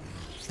 I don't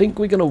think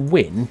we're going to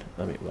win.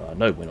 I mean, well, I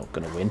know we're not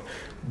going to win.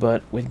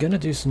 But we're going to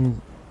do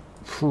some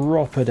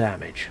proper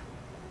damage.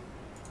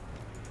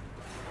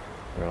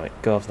 Right,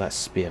 go after that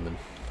spearman.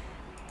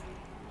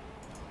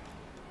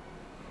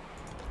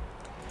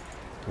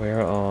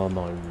 Where are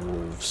my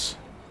wolves?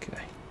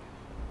 Okay.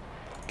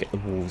 Get the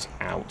wolves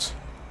out.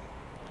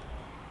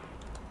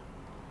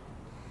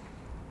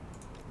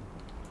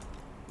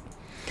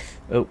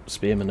 Oh,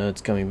 spearman nerd's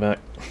coming back.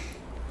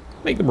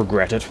 Make them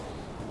regret it.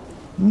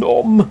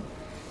 Nom!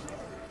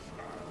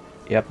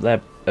 Yep,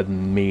 they've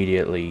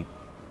immediately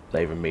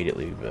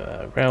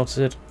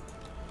routed.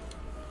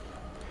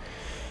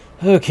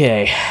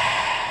 Okay.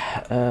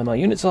 My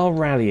units are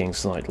rallying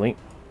slightly,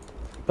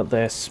 but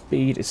their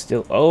speed is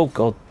still... Oh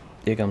god,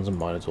 here comes the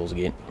Minotaurs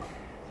again.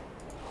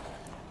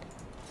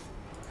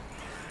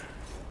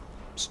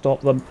 Stop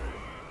them.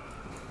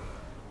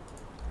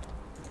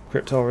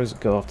 Crypt Horrors,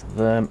 go after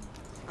them.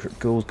 Crypt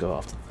Ghouls, go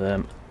after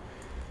them.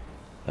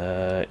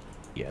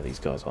 Yeah, these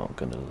guys aren't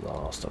going to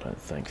last, I don't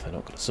think. They're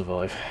not going to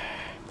survive.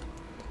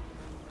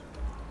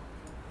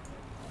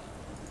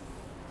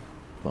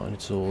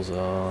 Minotaurs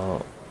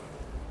are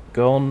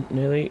gone,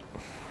 nearly.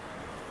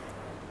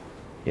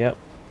 Yep.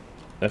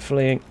 They're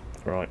fleeing.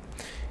 Right.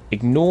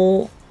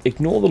 Ignore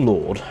the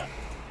Lord.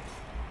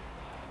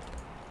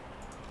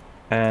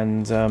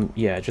 And,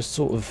 yeah, just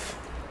sort of...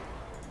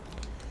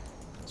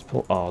 Let's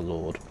put our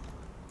Lord.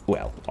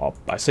 Well,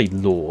 I say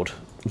Lord.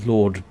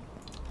 Lord,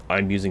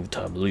 I'm using the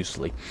term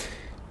loosely.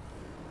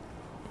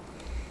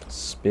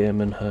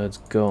 Spearman herd's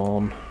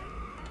gone.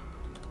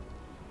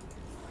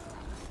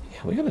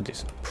 we're going to do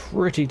some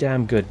pretty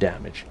damn good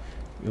damage.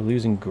 You're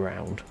losing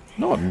ground.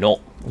 No, I'm not.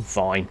 I'm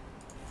fine.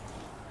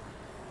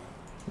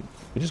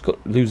 We just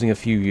got losing a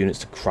few units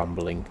to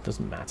crumbling.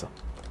 Doesn't matter.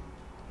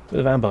 With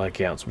the vampire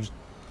counts, we'll just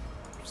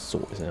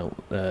sort this out.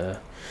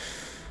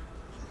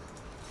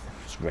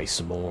 Just race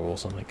some more or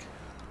something.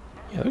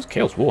 Yeah, those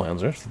Chaos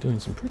Warhounds are actually doing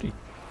some pretty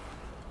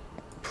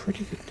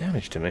good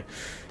damage to me,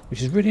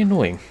 which is really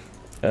annoying.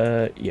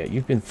 Yeah,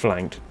 you've been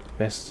flanked.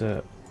 Best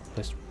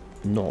let's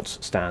not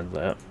stand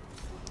there.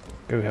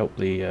 Go help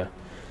the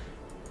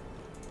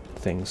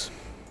things.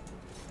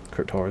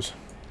 Crypt horrors.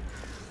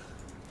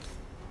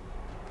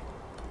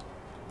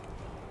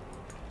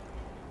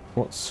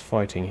 What's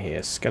fighting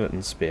here?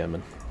 Skeleton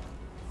spearmen.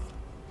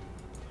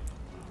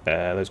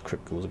 Those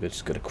crypt ghouls are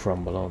just going to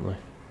crumble, aren't they?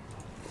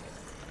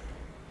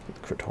 Get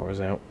the crypt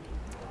horrors out.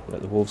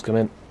 Let the wolves come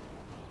in.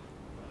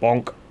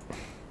 Bonk.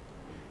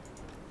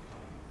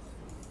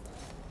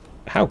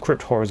 How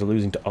crypt horrors are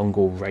losing to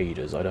Ungor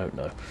raiders, I don't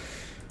know.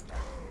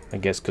 I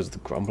guess because of the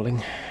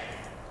crumbling.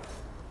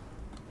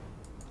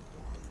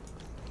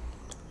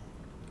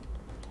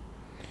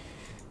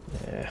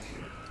 Yeah.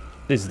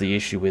 This is the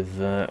issue with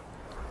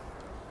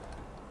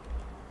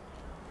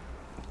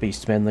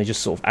Beastmen. They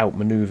just sort of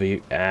outmaneuver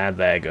you. And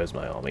there goes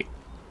my army.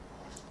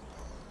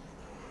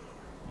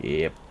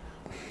 Yep.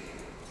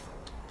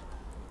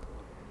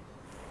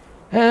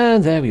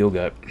 And there we all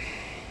go.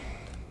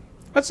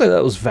 I'd say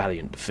that was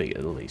valiant defeat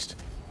at least.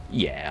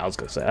 Yeah, I was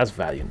going to say, that's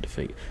valiant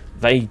defeat.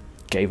 They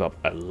gave up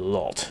a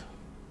lot.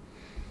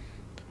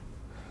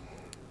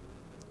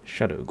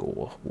 Shadow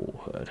Gore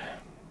Warherd.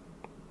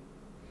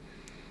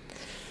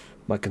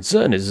 My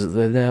concern is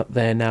that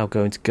they're now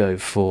going to go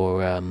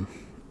for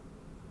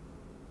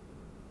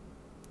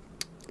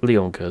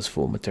Leonka's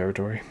former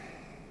territory.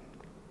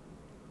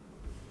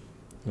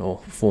 Or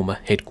former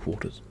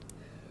headquarters.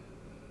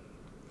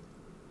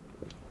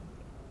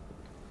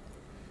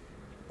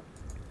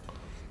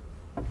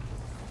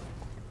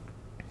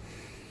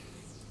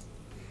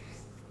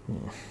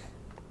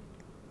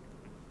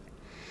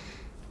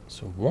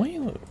 So why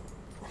are...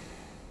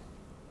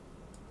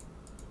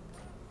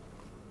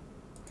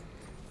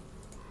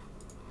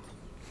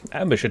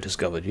 Ambush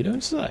discovered, you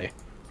don't say.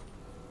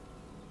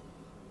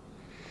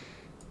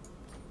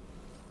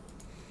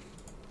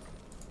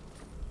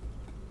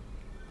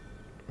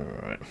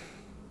 Alright.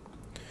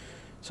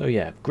 So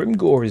yeah,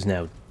 Grimgore is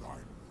now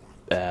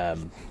well,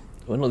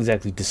 not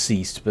exactly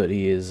deceased, but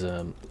he is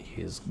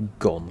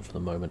gone for the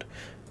moment.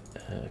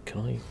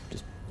 Can I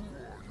just...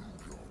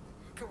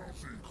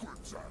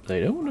 They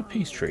don't want a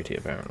peace treaty,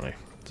 apparently,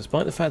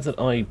 despite the fact that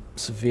I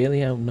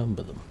severely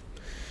outnumber them.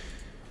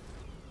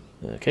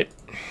 Okay.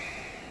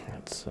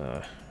 That's,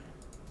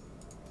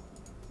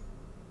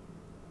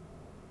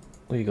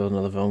 we got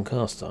another Von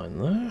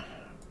Carstein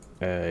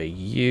there.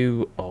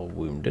 You are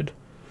wounded.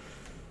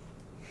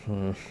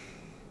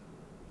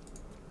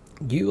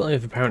 You I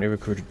have apparently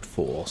recruited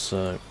before,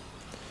 so...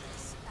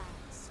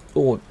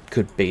 Or it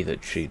could be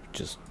that she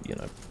just, you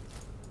know...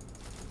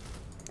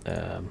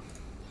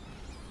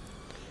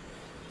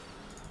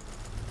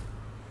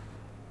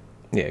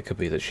 yeah, it could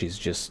be that she's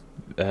just...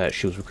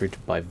 she was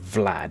recruited by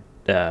Vlad,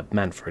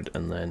 Manfred,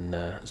 and then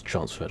is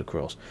transferred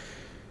across.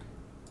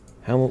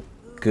 How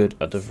good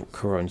are the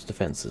Corone's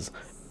defences?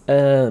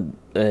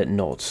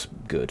 Not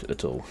good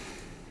at all.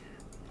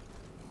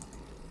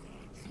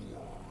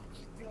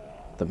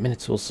 The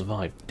Minotaur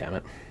survived, damn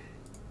it.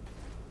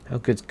 How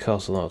good's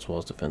Castle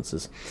Artois'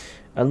 defences?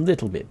 A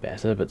little bit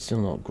better, but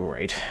still not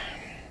great.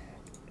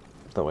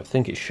 Though I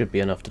think it should be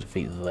enough to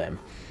defeat them.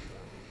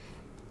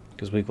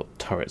 Because we've got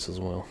turrets as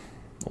well.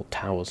 Or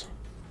towers.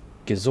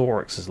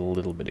 Gizorix is a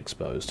little bit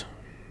exposed.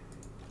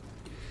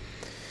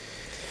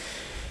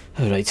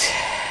 Alright.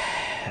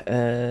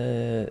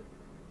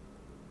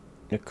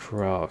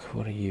 Necrarch,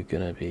 what are you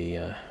gonna be?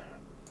 I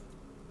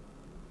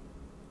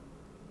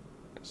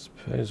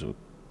suppose we'll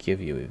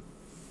give you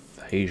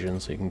evasion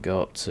so you can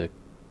go up to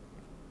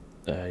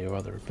your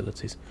other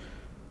abilities.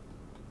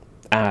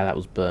 Ah, that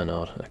was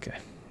Bernard, okay.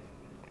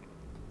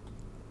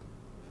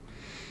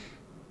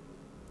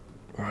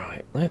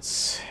 Right,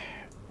 let's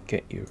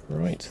get you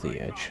right to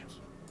the edge.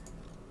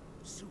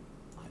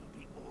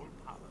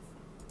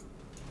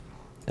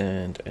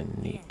 And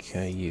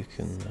Anika, you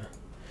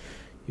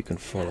can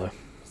follow.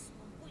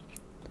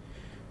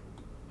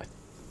 I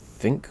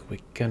think we're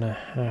gonna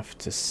have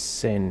to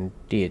send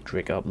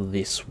Deirdre up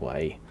this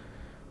way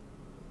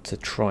to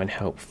try and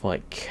help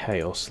fight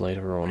Chaos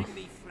later on.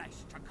 Can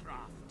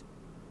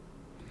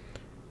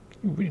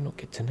you really not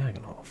get to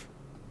Naganov?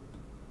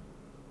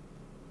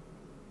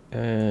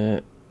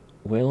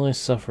 Will I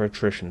suffer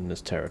attrition in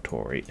this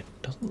territory? It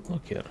doesn't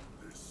look it.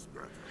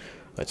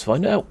 Let's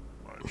find out.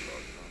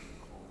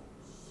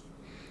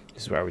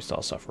 This is where we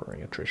start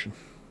suffering attrition.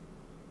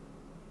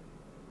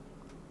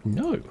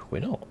 No, we're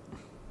not.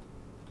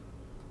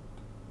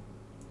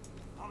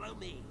 Follow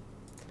me.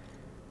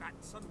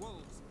 Bats and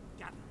wolves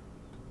gather.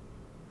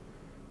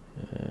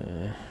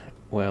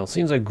 Well,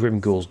 seems like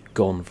Grimgor's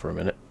gone for a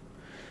minute.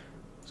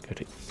 Let's go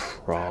to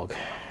Prague.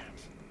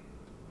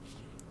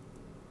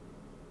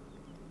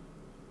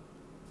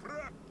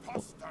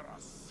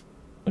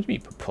 What do you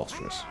mean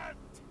preposterous?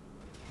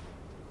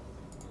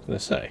 What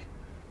was I say?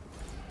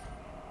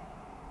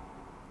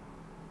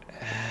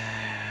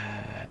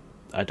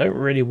 I don't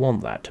really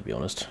want that, to be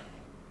honest.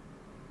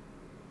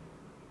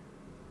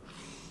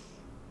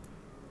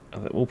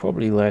 We'll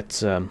probably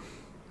let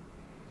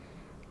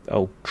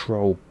old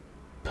troll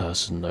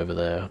person over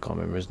there, I can't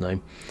remember his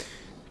name,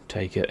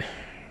 take it.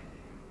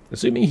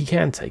 Assuming he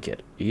can take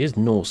it. He is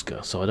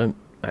Norska, so I don't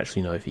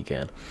actually know if he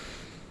can.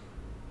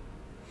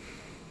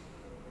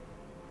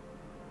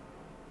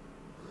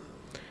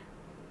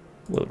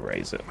 We'll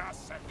raise it.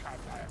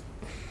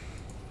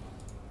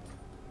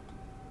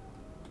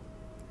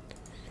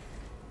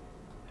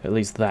 At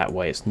least that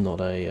way it's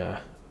not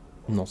a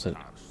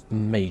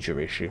major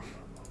issue.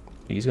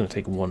 He's going to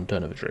take one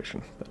turn of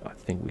attrition, but I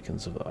think we can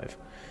survive.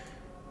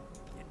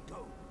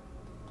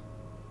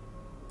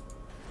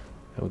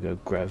 We'll go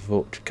grab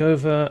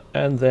Vorchkova,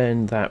 and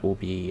then that will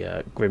be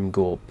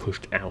Grimgor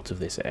pushed out of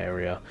this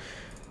area.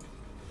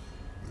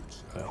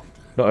 Well,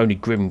 not only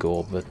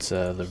Grimgor, but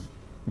the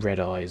Red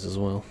Eyes as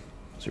well.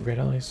 Is it Red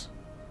Eyes?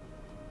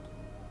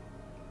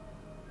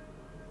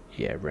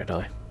 Yeah, Red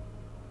Eye.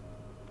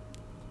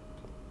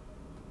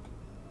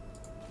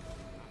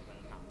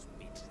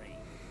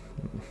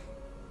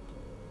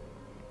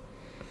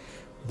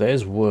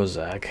 There's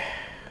Wurzag.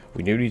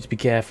 We do need to be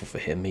careful for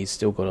him. He's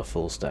still got a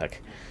full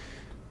stack.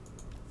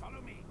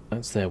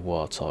 That's their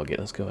war target.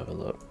 Let's go have a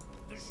look.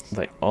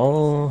 They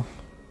are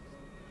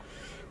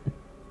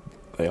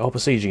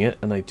besieging it,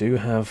 and they do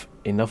have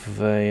enough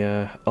of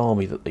a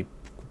army that they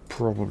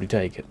probably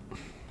take it.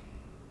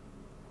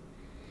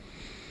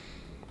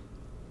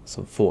 It's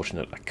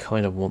unfortunate. I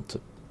kind of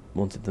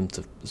wanted them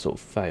to sort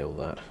of fail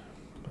that.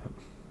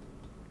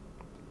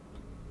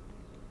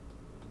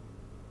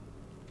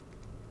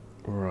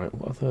 Right,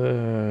 what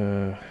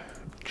other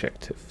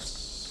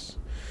objectives?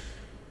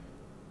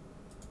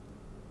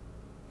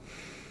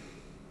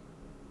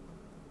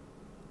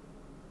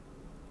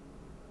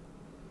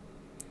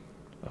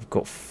 I've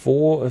got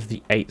 4 of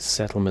the 8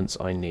 settlements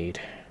I need.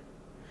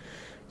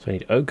 So I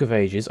need Oak of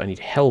Ages, I need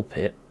Hell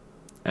Pit.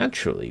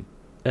 Actually,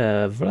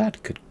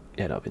 Vlad could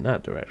head up in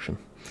that direction.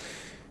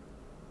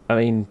 I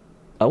mean,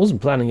 I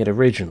wasn't planning it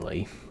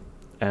originally,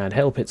 and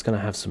Hell Pit's going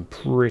to have some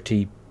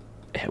pretty,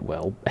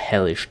 well,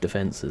 hellish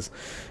defences.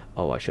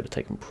 Oh, I should have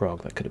taken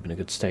Prague. That could have been a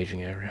good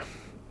staging area.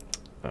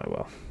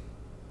 Oh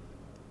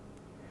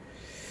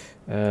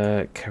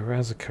well.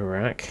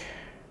 Karazakarak.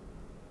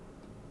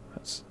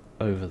 That's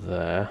over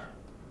there.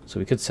 So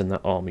we could send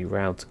that army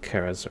round to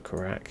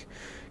Karazakarak.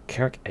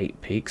 Karak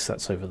 8 Peaks,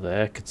 that's over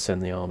there. Could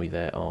send the army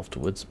there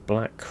afterwards.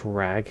 Black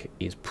Crag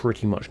is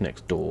pretty much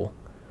next door.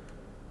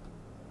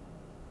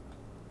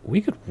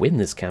 We could win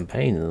this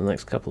campaign in the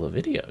next couple of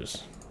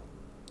videos.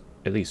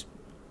 At least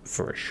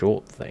for a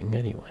short thing,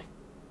 anyway.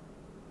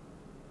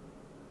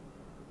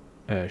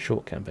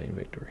 Short campaign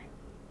victory.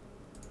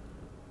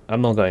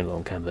 I'm not going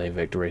long campaign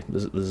victory.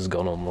 This has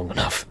gone on long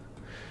enough.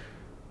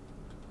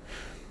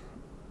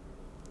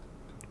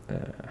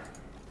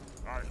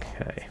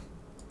 Okay.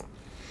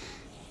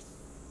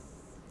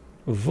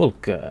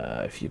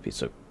 Volka, if you'd be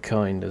so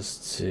kind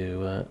as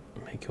to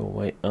make your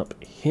way up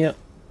here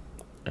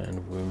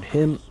and wound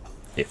him,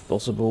 if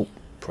possible.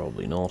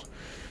 Probably not.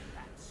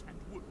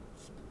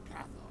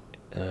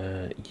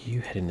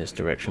 You head in this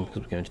direction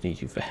because we're going to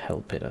need you for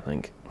Hell Pit, I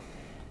think.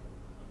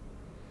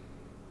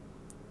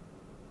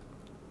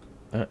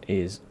 That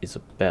is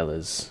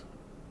Isabella's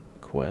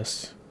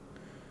quest.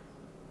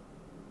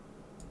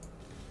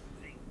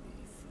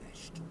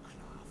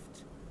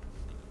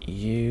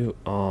 You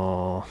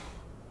are...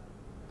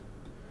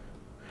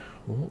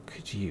 What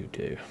could you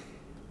do?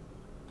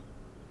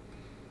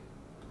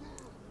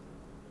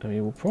 I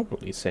mean, we'll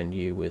probably send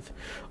you with...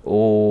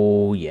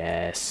 Oh,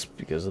 yes,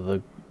 because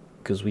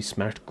we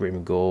smashed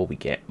Grimgor, we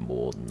get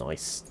more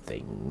nice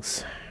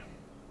things.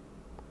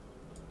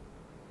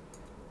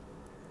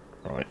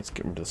 Right, let's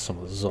get rid of some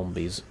of the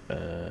zombies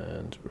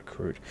and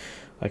recruit.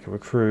 I can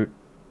recruit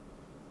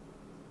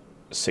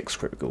 6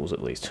 criticals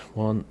at least.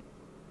 1.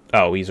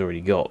 Oh, he's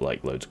already got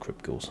like loads of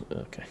criticals.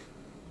 Okay.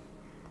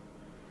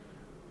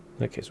 In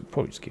that case, we'll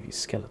probably just give you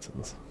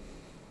skeletons.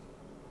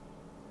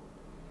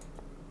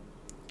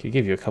 Could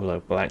give you a couple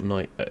of black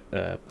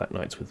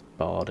knights with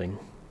barding,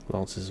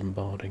 lances and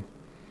barding.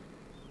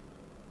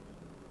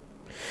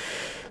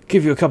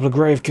 Give you a couple of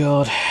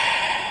graveguard.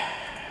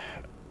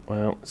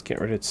 Well, let's get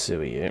rid of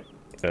Tsui.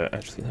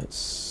 Actually,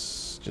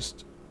 let's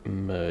just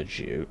merge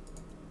you.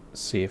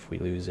 See if we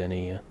lose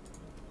any.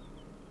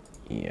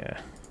 Yeah.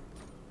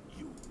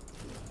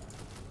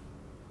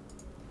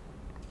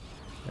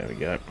 There we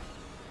go.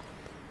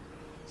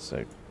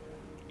 So,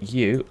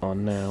 you are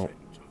now...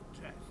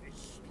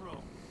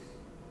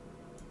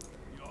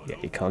 Yeah,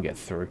 you can't get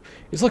through.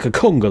 It's like a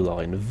conga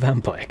line of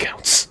vampire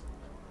counts.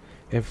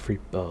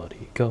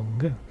 Everybody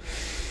conga.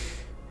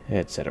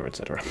 Etc,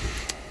 etc.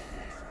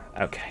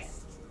 Okay.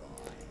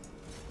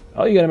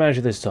 Are you going to manage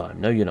it this time?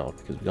 No, you're not,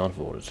 because we can't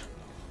afford it.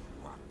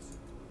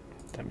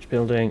 Damage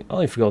building.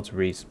 I forgot to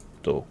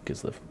restore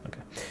Kislev.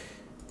 Okay.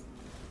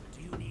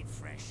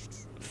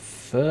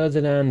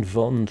 Ferdinand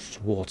von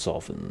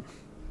Schwarzhofen.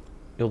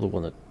 You're the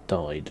one that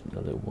died a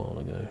little while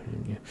ago,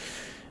 didn't you?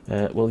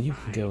 Well, you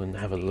can go and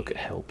have a look at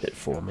Hell Pit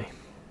for me.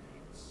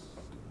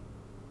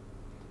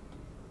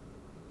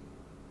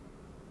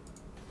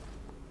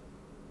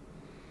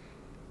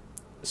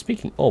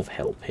 Speaking of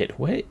Hell Pit,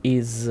 where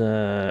is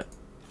old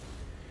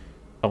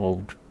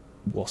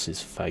what's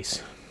his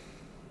face?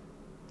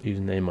 Whose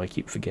name I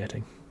keep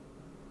forgetting.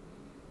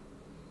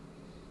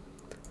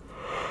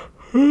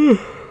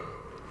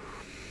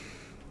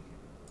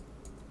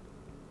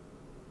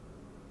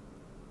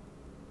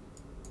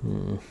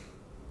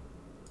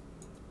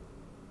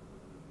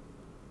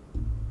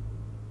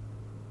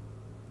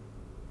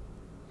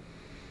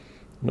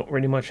 Not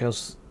really much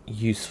else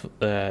useful.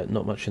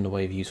 Not much in the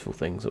way of useful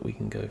things that we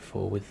can go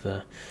for with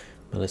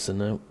Melissa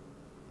now.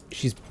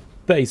 She's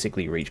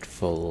basically reached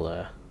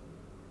full.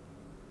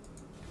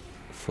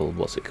 Full.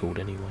 What's it called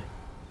anyway?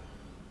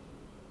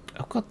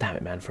 Oh, god damn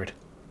it, Manfred.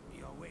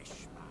 Your wish,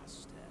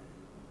 master.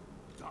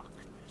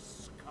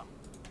 Darkness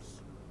comes.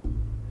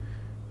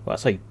 Well, I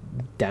say,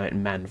 damn it,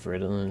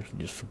 Manfred, and I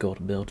just forgot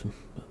about him.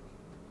 But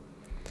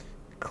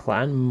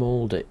Clan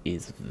Mulder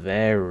is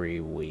very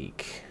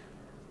weak.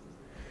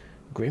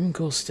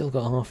 Grimgor's still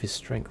got half his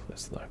strength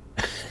less, though.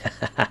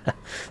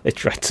 they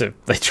tried to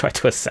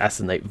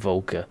assassinate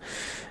Volker,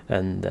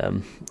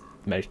 and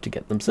managed to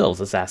get themselves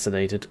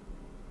assassinated.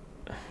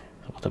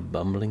 What a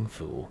bumbling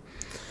fool.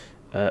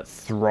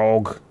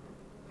 Throg,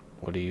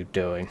 what are you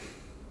doing?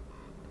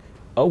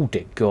 Oh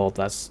dear God,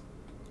 that's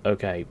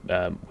okay.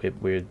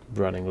 We're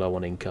running low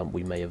on income.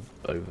 We may have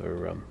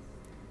over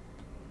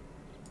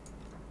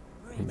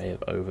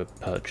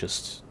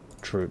purchased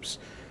troops.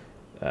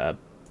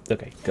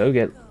 Okay, go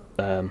get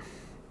the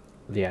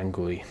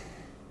Angui.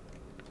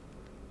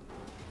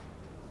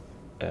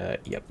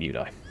 Yep, you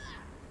die.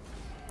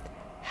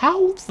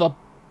 How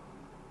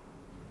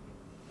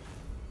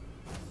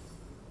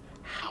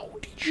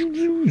did you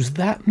lose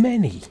that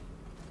many?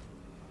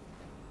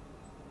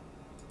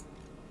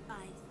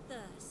 I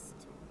thirst.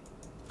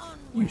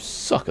 You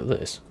suck at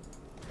this.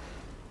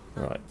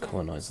 Right,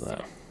 colonize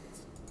that.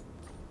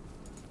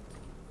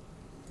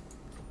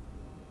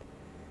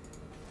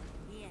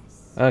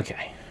 Yes.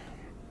 Okay.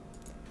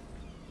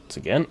 Once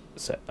again,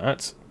 set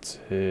that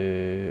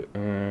to.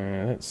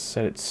 Let's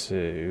set it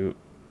to.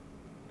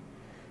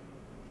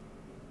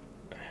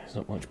 There's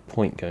not much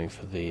point going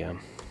for the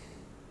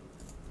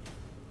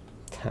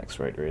tax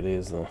rate, really,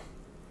 is there?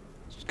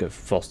 Let's just go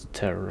for foster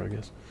terror, I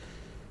guess.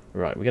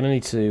 Right, we're going to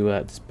need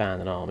to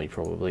disband an army,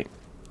 probably.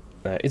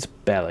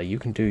 Isabella, you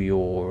can do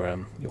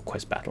your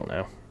quest battle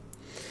now.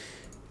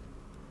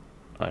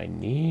 I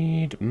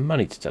need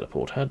money to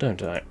teleport her,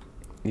 don't I?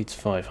 Needs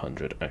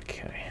 500.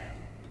 Okay.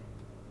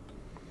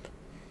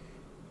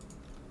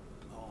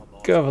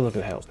 Go have a look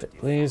at the Hell Pit,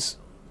 please.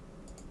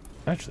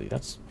 Actually,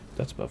 that's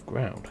above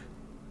ground.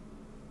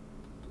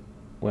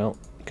 Well,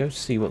 go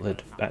see what the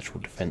actual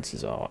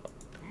defences are.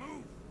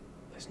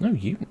 There's no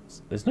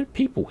units. There's no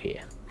people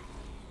here.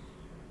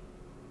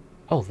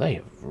 Oh, they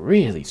have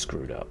really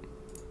screwed up.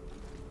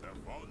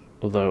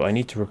 Although, I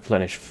need to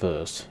replenish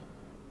first.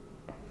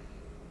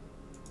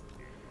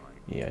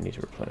 Yeah, I need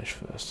to replenish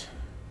first.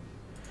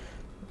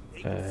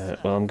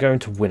 Well, I'm going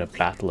to win a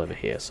battle over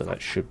here, so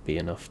that should be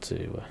enough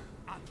to...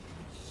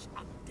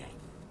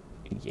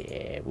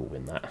 Yeah, we'll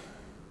win that.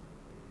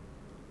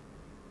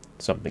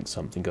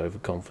 Something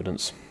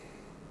overconfidence.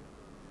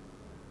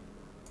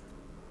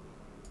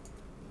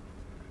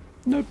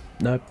 Nope,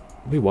 nope,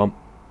 we won.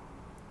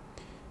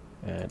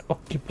 And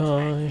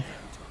occupy.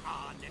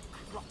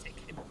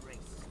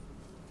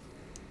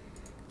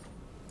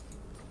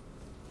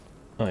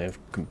 I have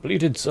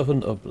completed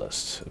Southern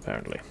Oblast,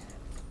 apparently.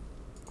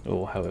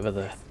 Or however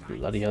the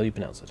bloody hell you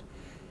pronounce it.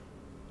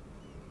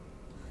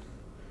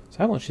 So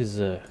how much is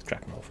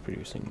Drakenhof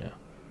producing now?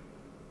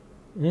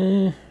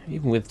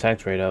 Even with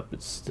tax rate up,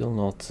 it's still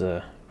not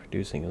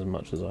producing as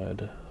much as I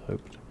had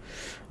hoped.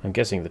 I'm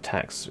guessing the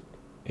tax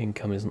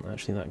income isn't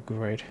actually that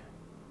great.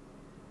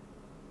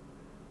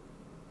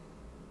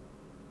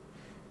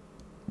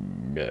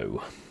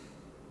 No.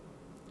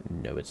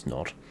 No, it's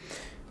not.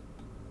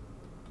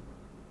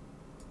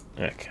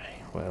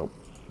 Okay, well,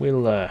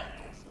 we'll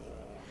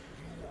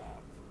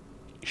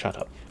shut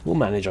up. We'll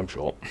manage, I'm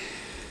sure.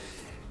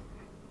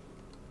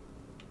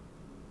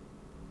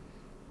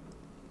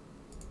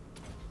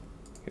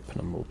 Put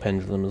on more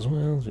pendulum as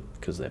well,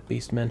 because they're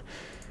beastmen.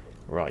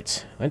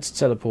 Right, let's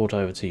teleport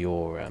over to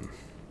your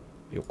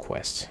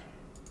quest.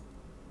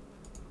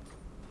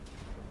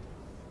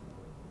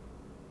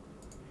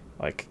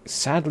 Like,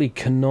 sadly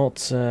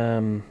cannot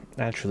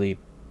actually,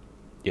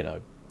 you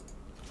know,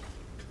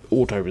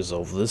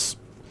 auto-resolve this,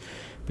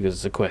 because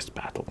it's a quest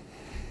battle.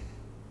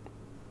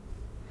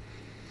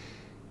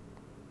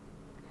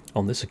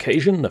 On this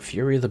occasion, the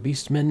fury of the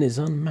beastmen is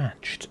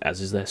unmatched,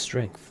 as is their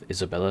strength.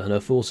 Isabella and her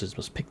forces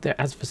must pick their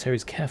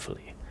adversaries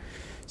carefully.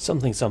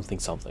 Something, something,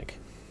 something.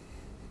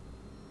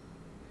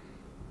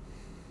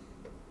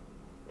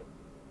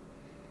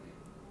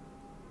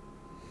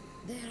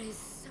 There is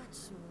such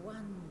Such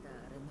wonder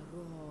in the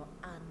raw,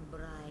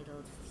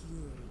 unbridled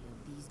fury of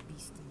these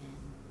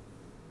beastmen.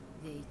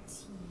 They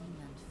teem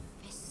and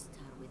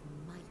fester with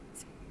might.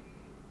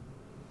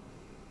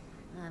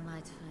 I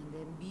might find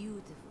them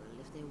beautiful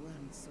if they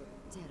weren't so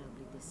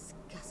terribly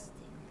disgusting.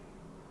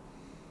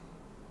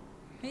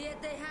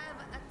 Yet they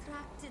have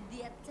attracted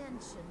the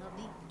attention of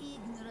the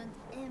ignorant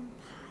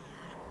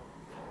empire.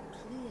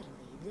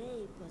 Clearly,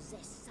 they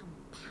possess some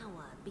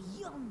power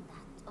beyond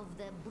that of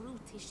their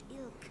brutish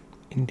ilk.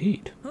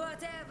 Indeed.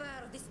 Whatever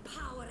this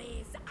power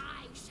is,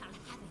 I shall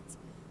have it.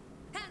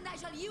 And I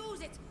shall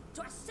use it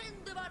to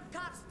ascend the Von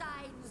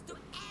Carsteins to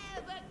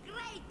ever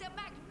greater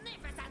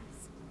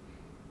magnificence.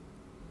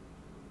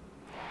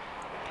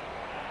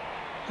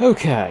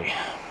 Okay.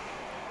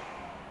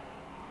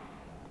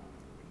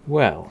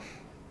 Well.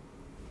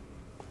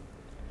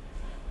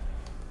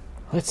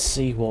 Let's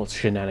see what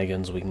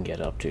shenanigans we can get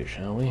up to,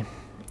 shall we?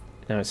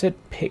 Now, it said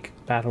pick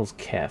battles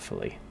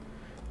carefully.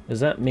 Does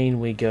that mean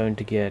we're going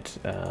to get,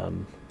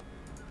 Oh,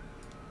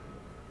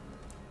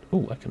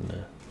 I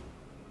can,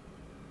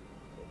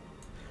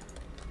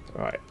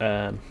 Right,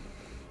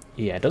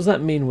 yeah, does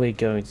that mean we're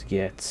going to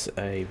get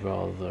a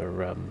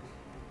rather,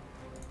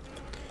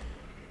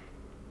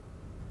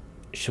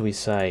 shall we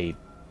say,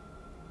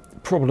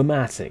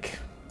 problematic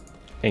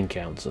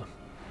encounter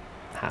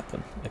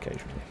happen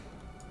occasionally?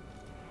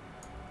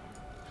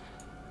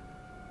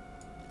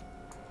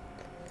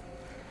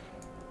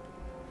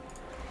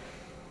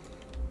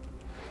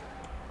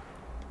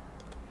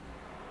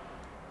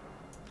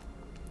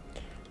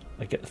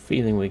 I get the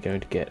feeling we're going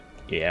to get,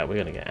 yeah, we're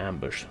going to get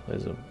ambushed.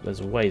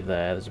 There's a way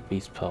there, there's a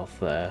beast path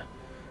there,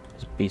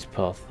 there's a beast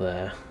path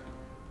there.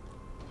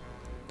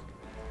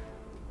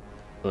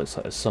 Looks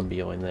like there's some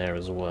behind there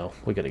as well.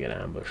 We're going to get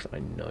ambushed, I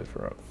know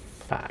for a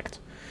fact.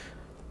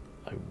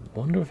 I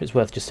wonder if it's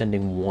worth just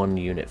sending one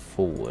unit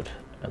forward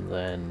and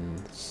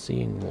then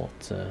seeing what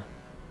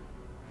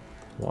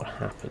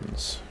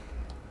happens.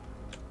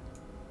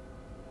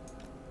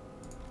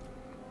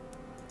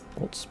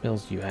 What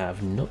spells do you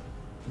have? Not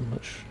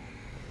much.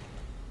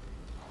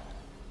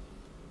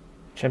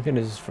 Champion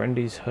is his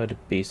friendly's herd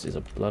of beasts is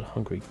a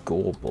blood-hungry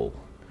gorbel.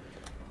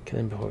 Kill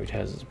him before he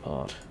tears us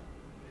apart.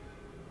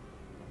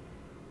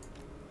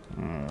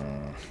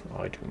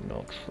 I do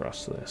not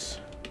trust this.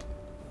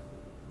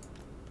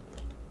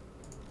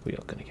 We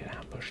are going to get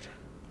ambushed.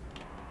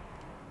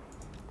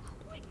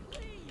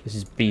 This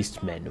is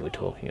beastmen we're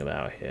talking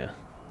about here.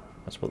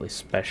 That's what they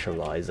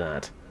specialize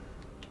at.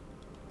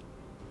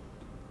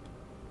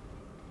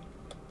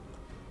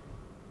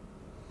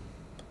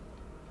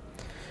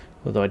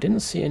 Although I didn't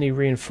see any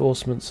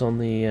reinforcements on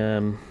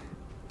the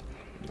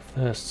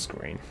first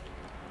screen.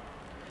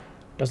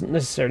 Doesn't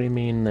necessarily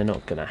mean they're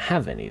not going to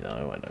have any,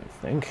 though, I don't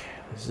think.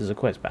 This is a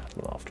quest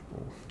battle, after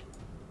all.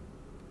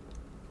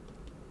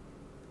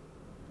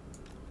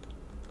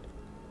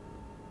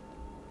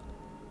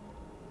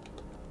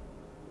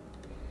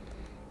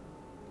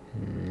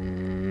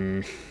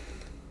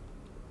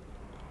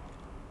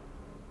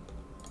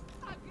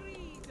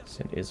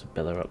 Send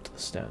Isabella up to the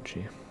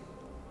statue.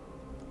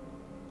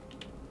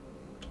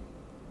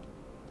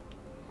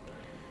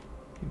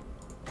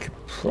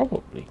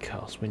 Probably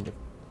cast Wind of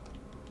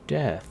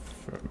Death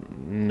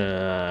from...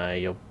 Nah,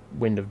 your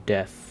Wind of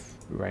Death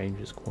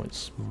range is quite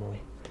small.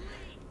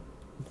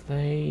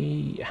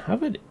 They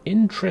have an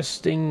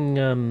interesting...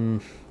 I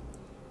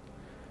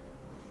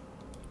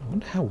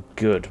wonder how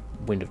good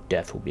Wind of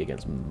Death will be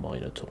against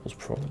Minotaurs.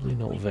 Probably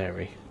not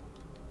very.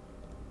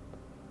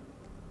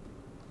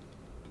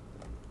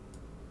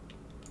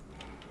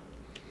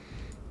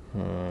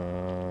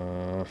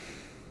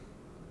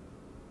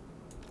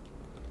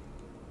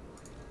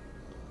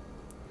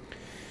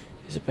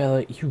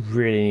 Isabella, you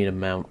really need a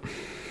mount.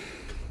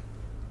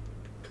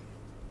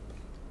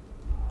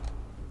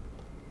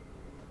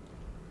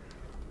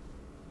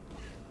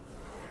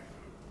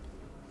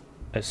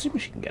 I assume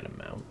she can get a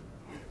mount.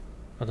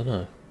 I don't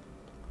know.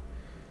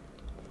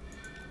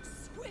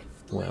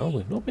 Well,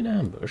 we've not been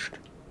ambushed.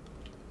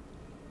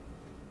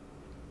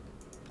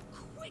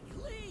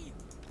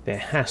 There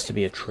has to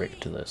be a trick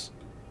to this.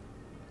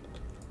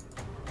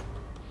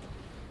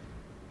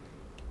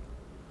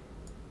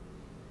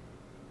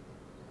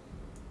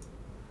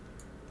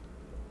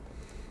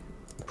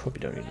 Probably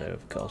don't even know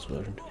of the castle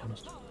version, to be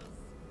honest. So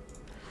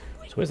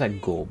where's that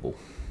Gorbel?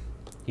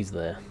 He's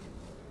there.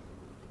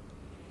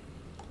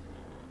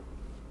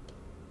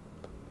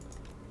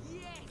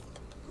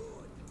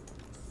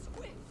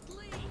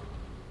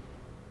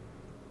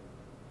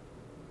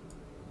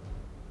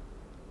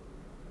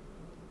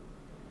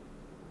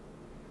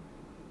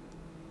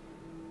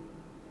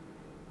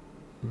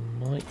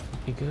 Might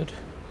be good.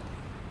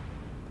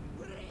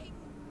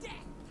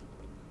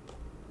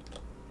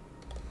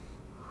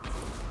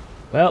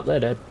 Well, they're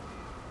dead.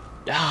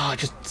 Ah, I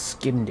just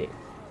skimmed it.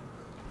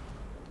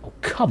 Oh,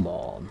 come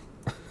on.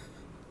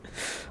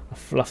 I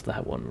fluffed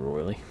that one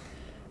royally.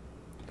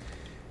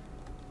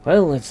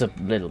 Well, it's a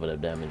little bit of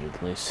damage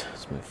at least.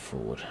 Let's move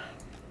forward.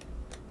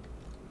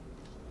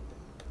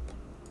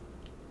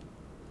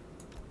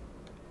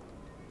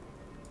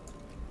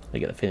 I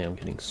get the feeling I'm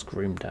getting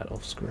screamed at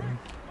off screen.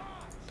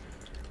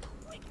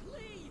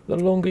 The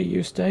longer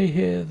you stay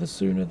here, the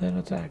sooner they'll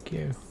attack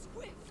you.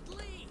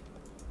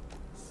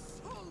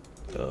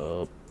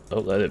 Oh,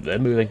 they're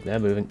moving, they're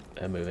moving,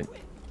 they're moving.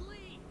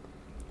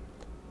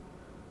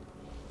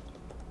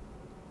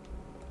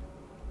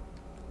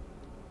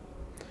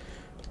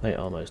 They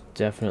are most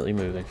definitely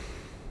moving.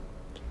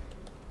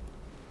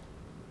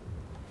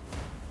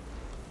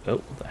 Oh,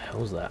 what the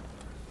hell's that?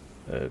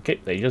 Okay,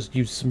 they just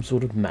used some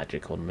sort of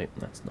magic on me.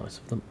 That's nice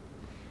of them.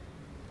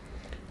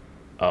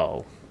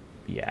 Oh,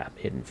 yeah,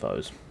 hidden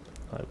foes.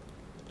 I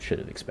should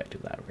have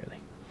expected that,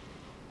 really.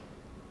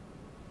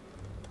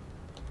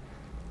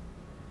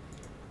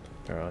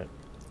 Alright.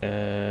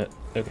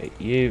 Okay,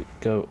 you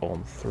go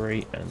on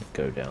 3 and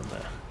go down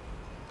there.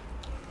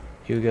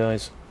 You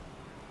guys.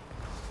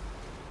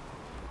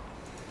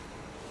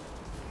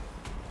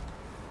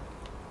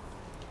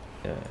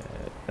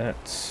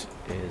 That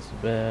is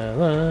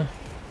Bella.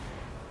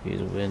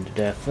 Use a wind to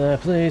death there,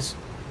 please.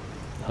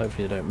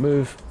 Hopefully they don't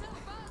move.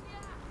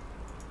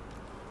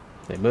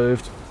 They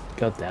moved.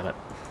 God damn it.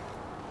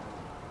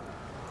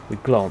 We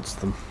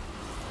glanced them.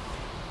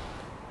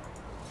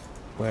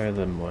 Where are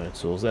the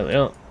minotaurs? There they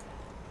are.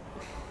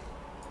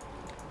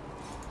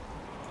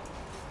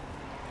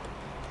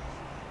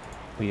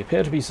 We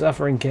appear to be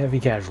suffering heavy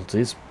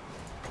casualties.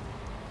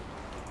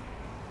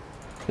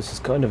 This is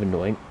kind of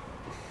annoying.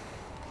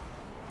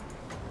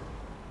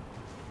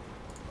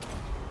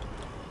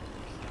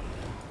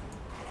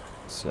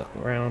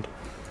 Circle around.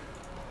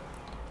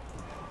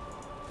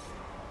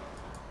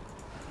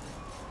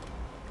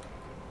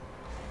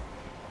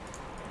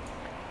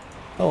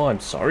 Oh, I'm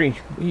sorry.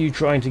 Were you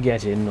trying to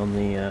get in on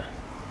the,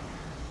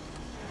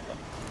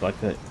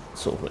 like a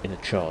sort of in a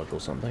charge or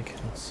something?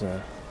 That's,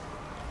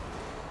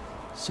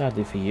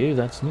 sadly for you,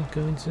 that's not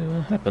going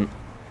to happen.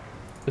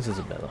 This is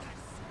Isabella.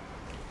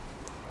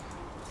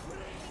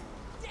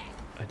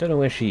 I don't know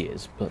where she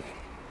is, but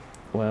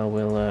well,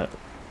 we'll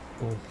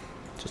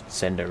just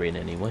send her in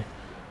anyway.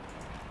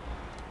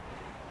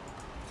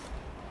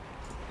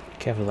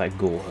 Careful of that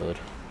gore herd.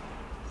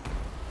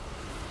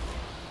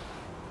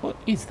 What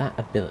is that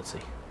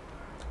ability?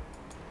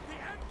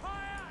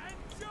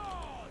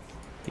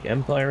 The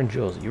Empire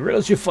endures. You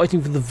realize you're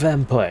fighting for the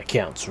vampire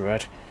counts,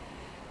 right?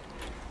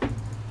 I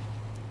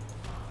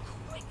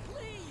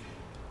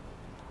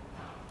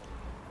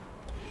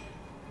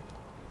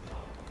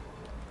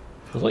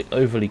was like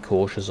overly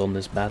cautious on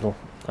this battle.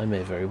 I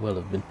may very well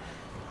have been.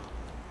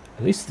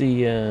 At least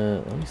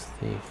the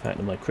fact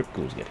that my crypt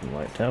ghouls getting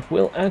wiped out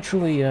will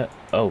actually.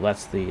 Oh,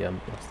 that's the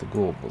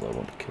Gorble I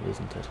want to kill,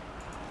 isn't it?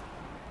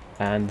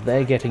 And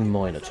they're getting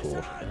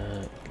Minotaured.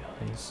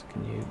 Guys,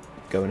 can you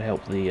go and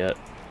help the...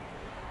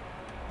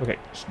 Okay,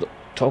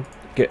 stop,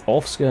 get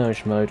off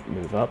skirmish mode,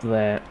 move up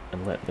there,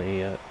 and let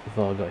the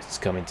Vargeists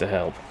come in to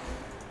help.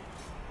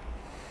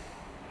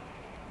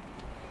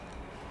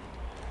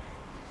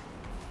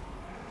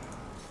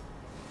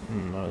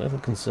 I'm a little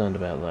concerned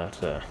about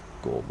that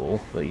Gorball,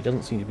 but he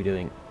doesn't seem to be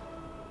doing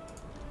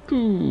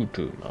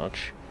too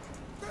much.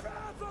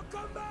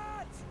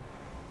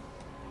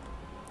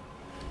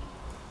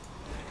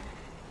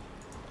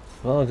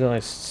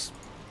 Vargeist's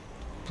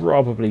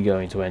probably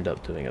going to end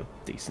up doing a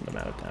decent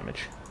amount of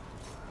damage,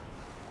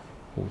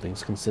 all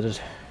things considered.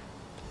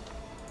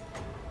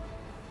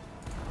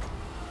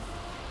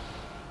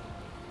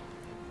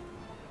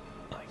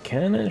 I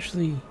can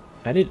actually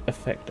edit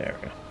effect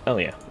area. Oh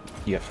yeah,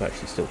 you have to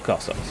actually still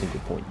cast up a single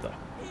point though.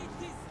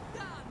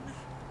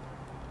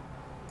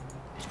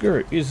 Screw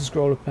it, use the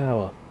scroll of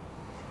power.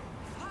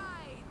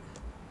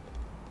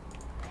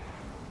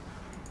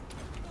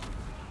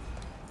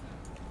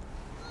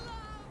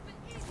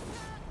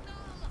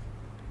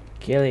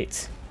 Kill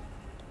it.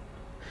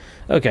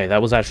 Okay,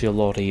 that was actually a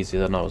lot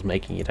easier than I was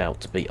making it out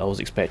to be. I was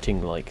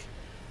expecting, like,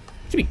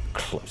 to be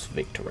close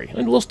victory.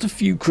 I lost a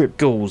few crypt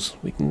ghouls.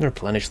 We can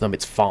replenish them,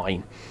 it's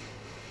fine.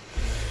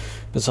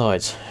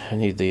 Besides, I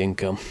need the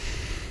income.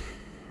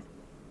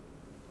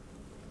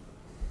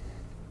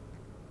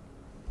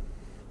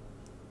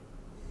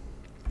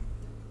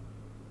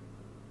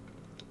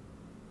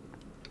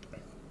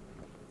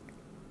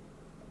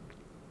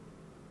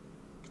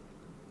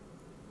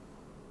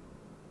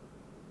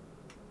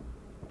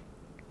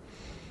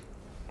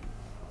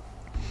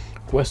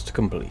 Quest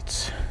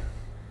complete.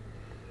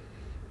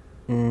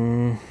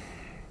 Kind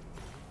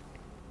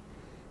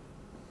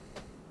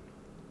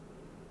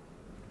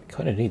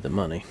of need the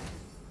money.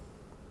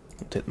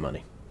 I'll take the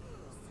money.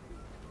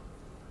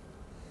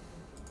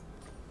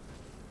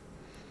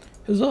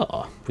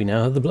 Huzzah! We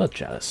now have the blood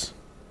chalice.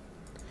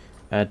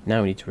 And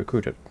now we need to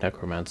recruit a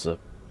necromancer.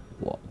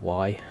 What?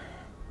 Why?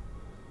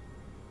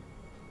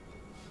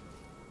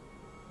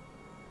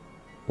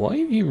 Why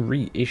have you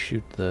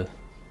reissued the...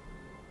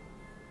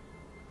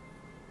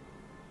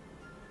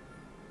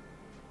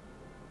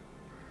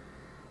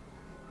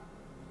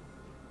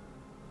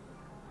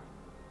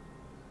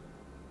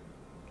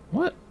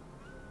 What?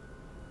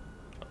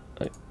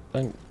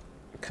 I'm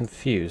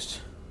confused.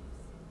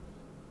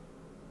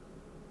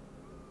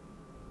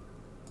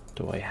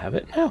 Do I have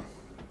it now?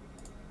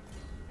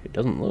 It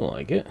doesn't look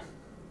like it.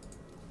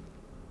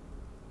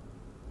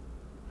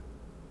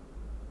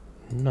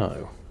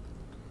 No.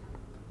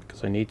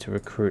 Because I need to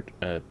recruit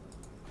a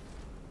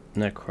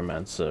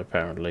necromancer,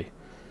 apparently.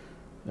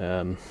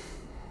 Okay.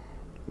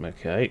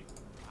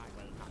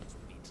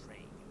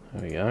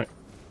 There we go.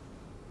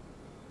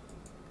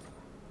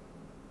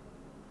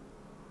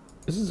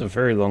 This is a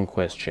very long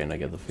quest chain, I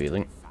get the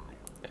feeling.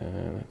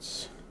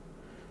 Let's...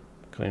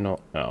 Can I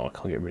not... Oh, I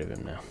can't get rid of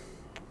him now.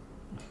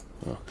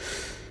 Oh.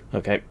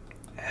 Okay.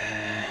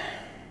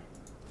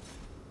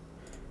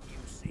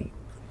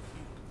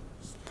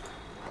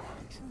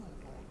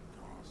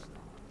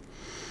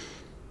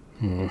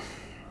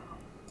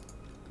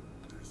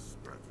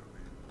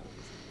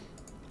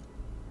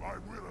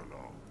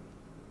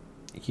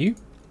 You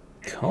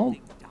can't...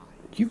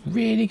 You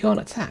really can't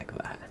attack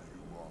that?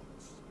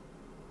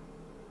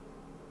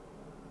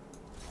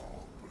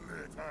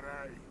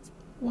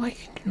 Why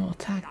can you not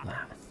attack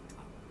that?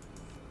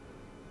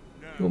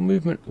 Your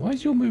movement... Why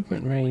is your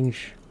movement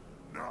range...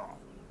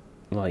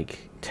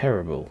 like,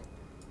 terrible?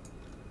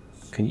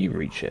 Can you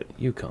reach it?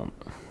 You can't.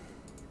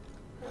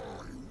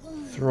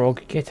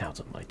 Throg, get out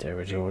of my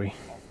territory.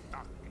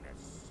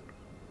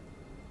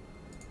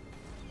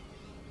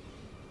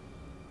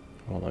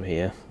 While I'm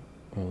here,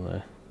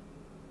 we'll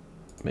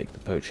make the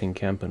poaching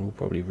camp and we'll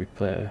probably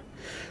repair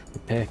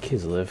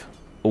Kislev.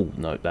 Oh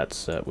no,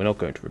 that's we're not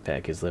going to repair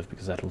Kislev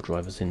because that'll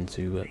drive us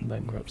into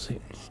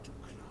bankruptcy.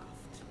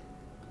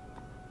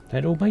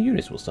 Then all my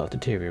units will start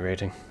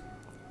deteriorating,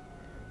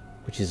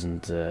 which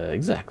isn't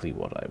exactly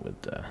what I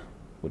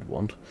would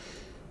want.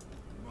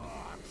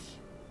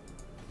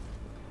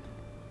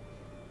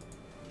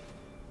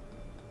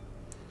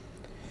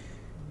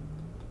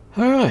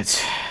 All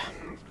right.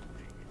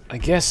 I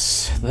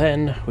guess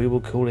then we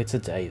will call it a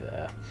day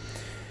there.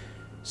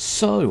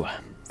 So,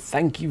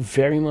 thank you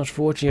very much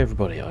for watching,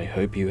 everybody. I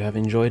hope you have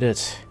enjoyed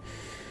it.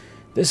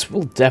 This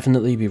will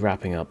definitely be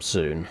wrapping up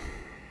soon.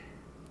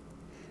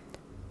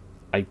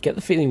 I get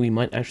the feeling we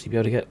might actually be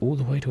able to get all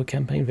the way to a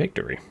campaign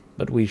victory,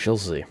 but we shall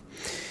see.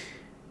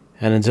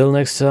 And until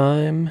next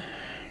time,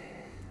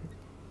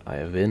 I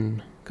have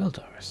been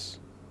Galdaris.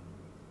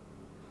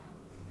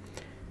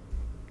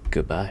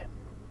 Goodbye.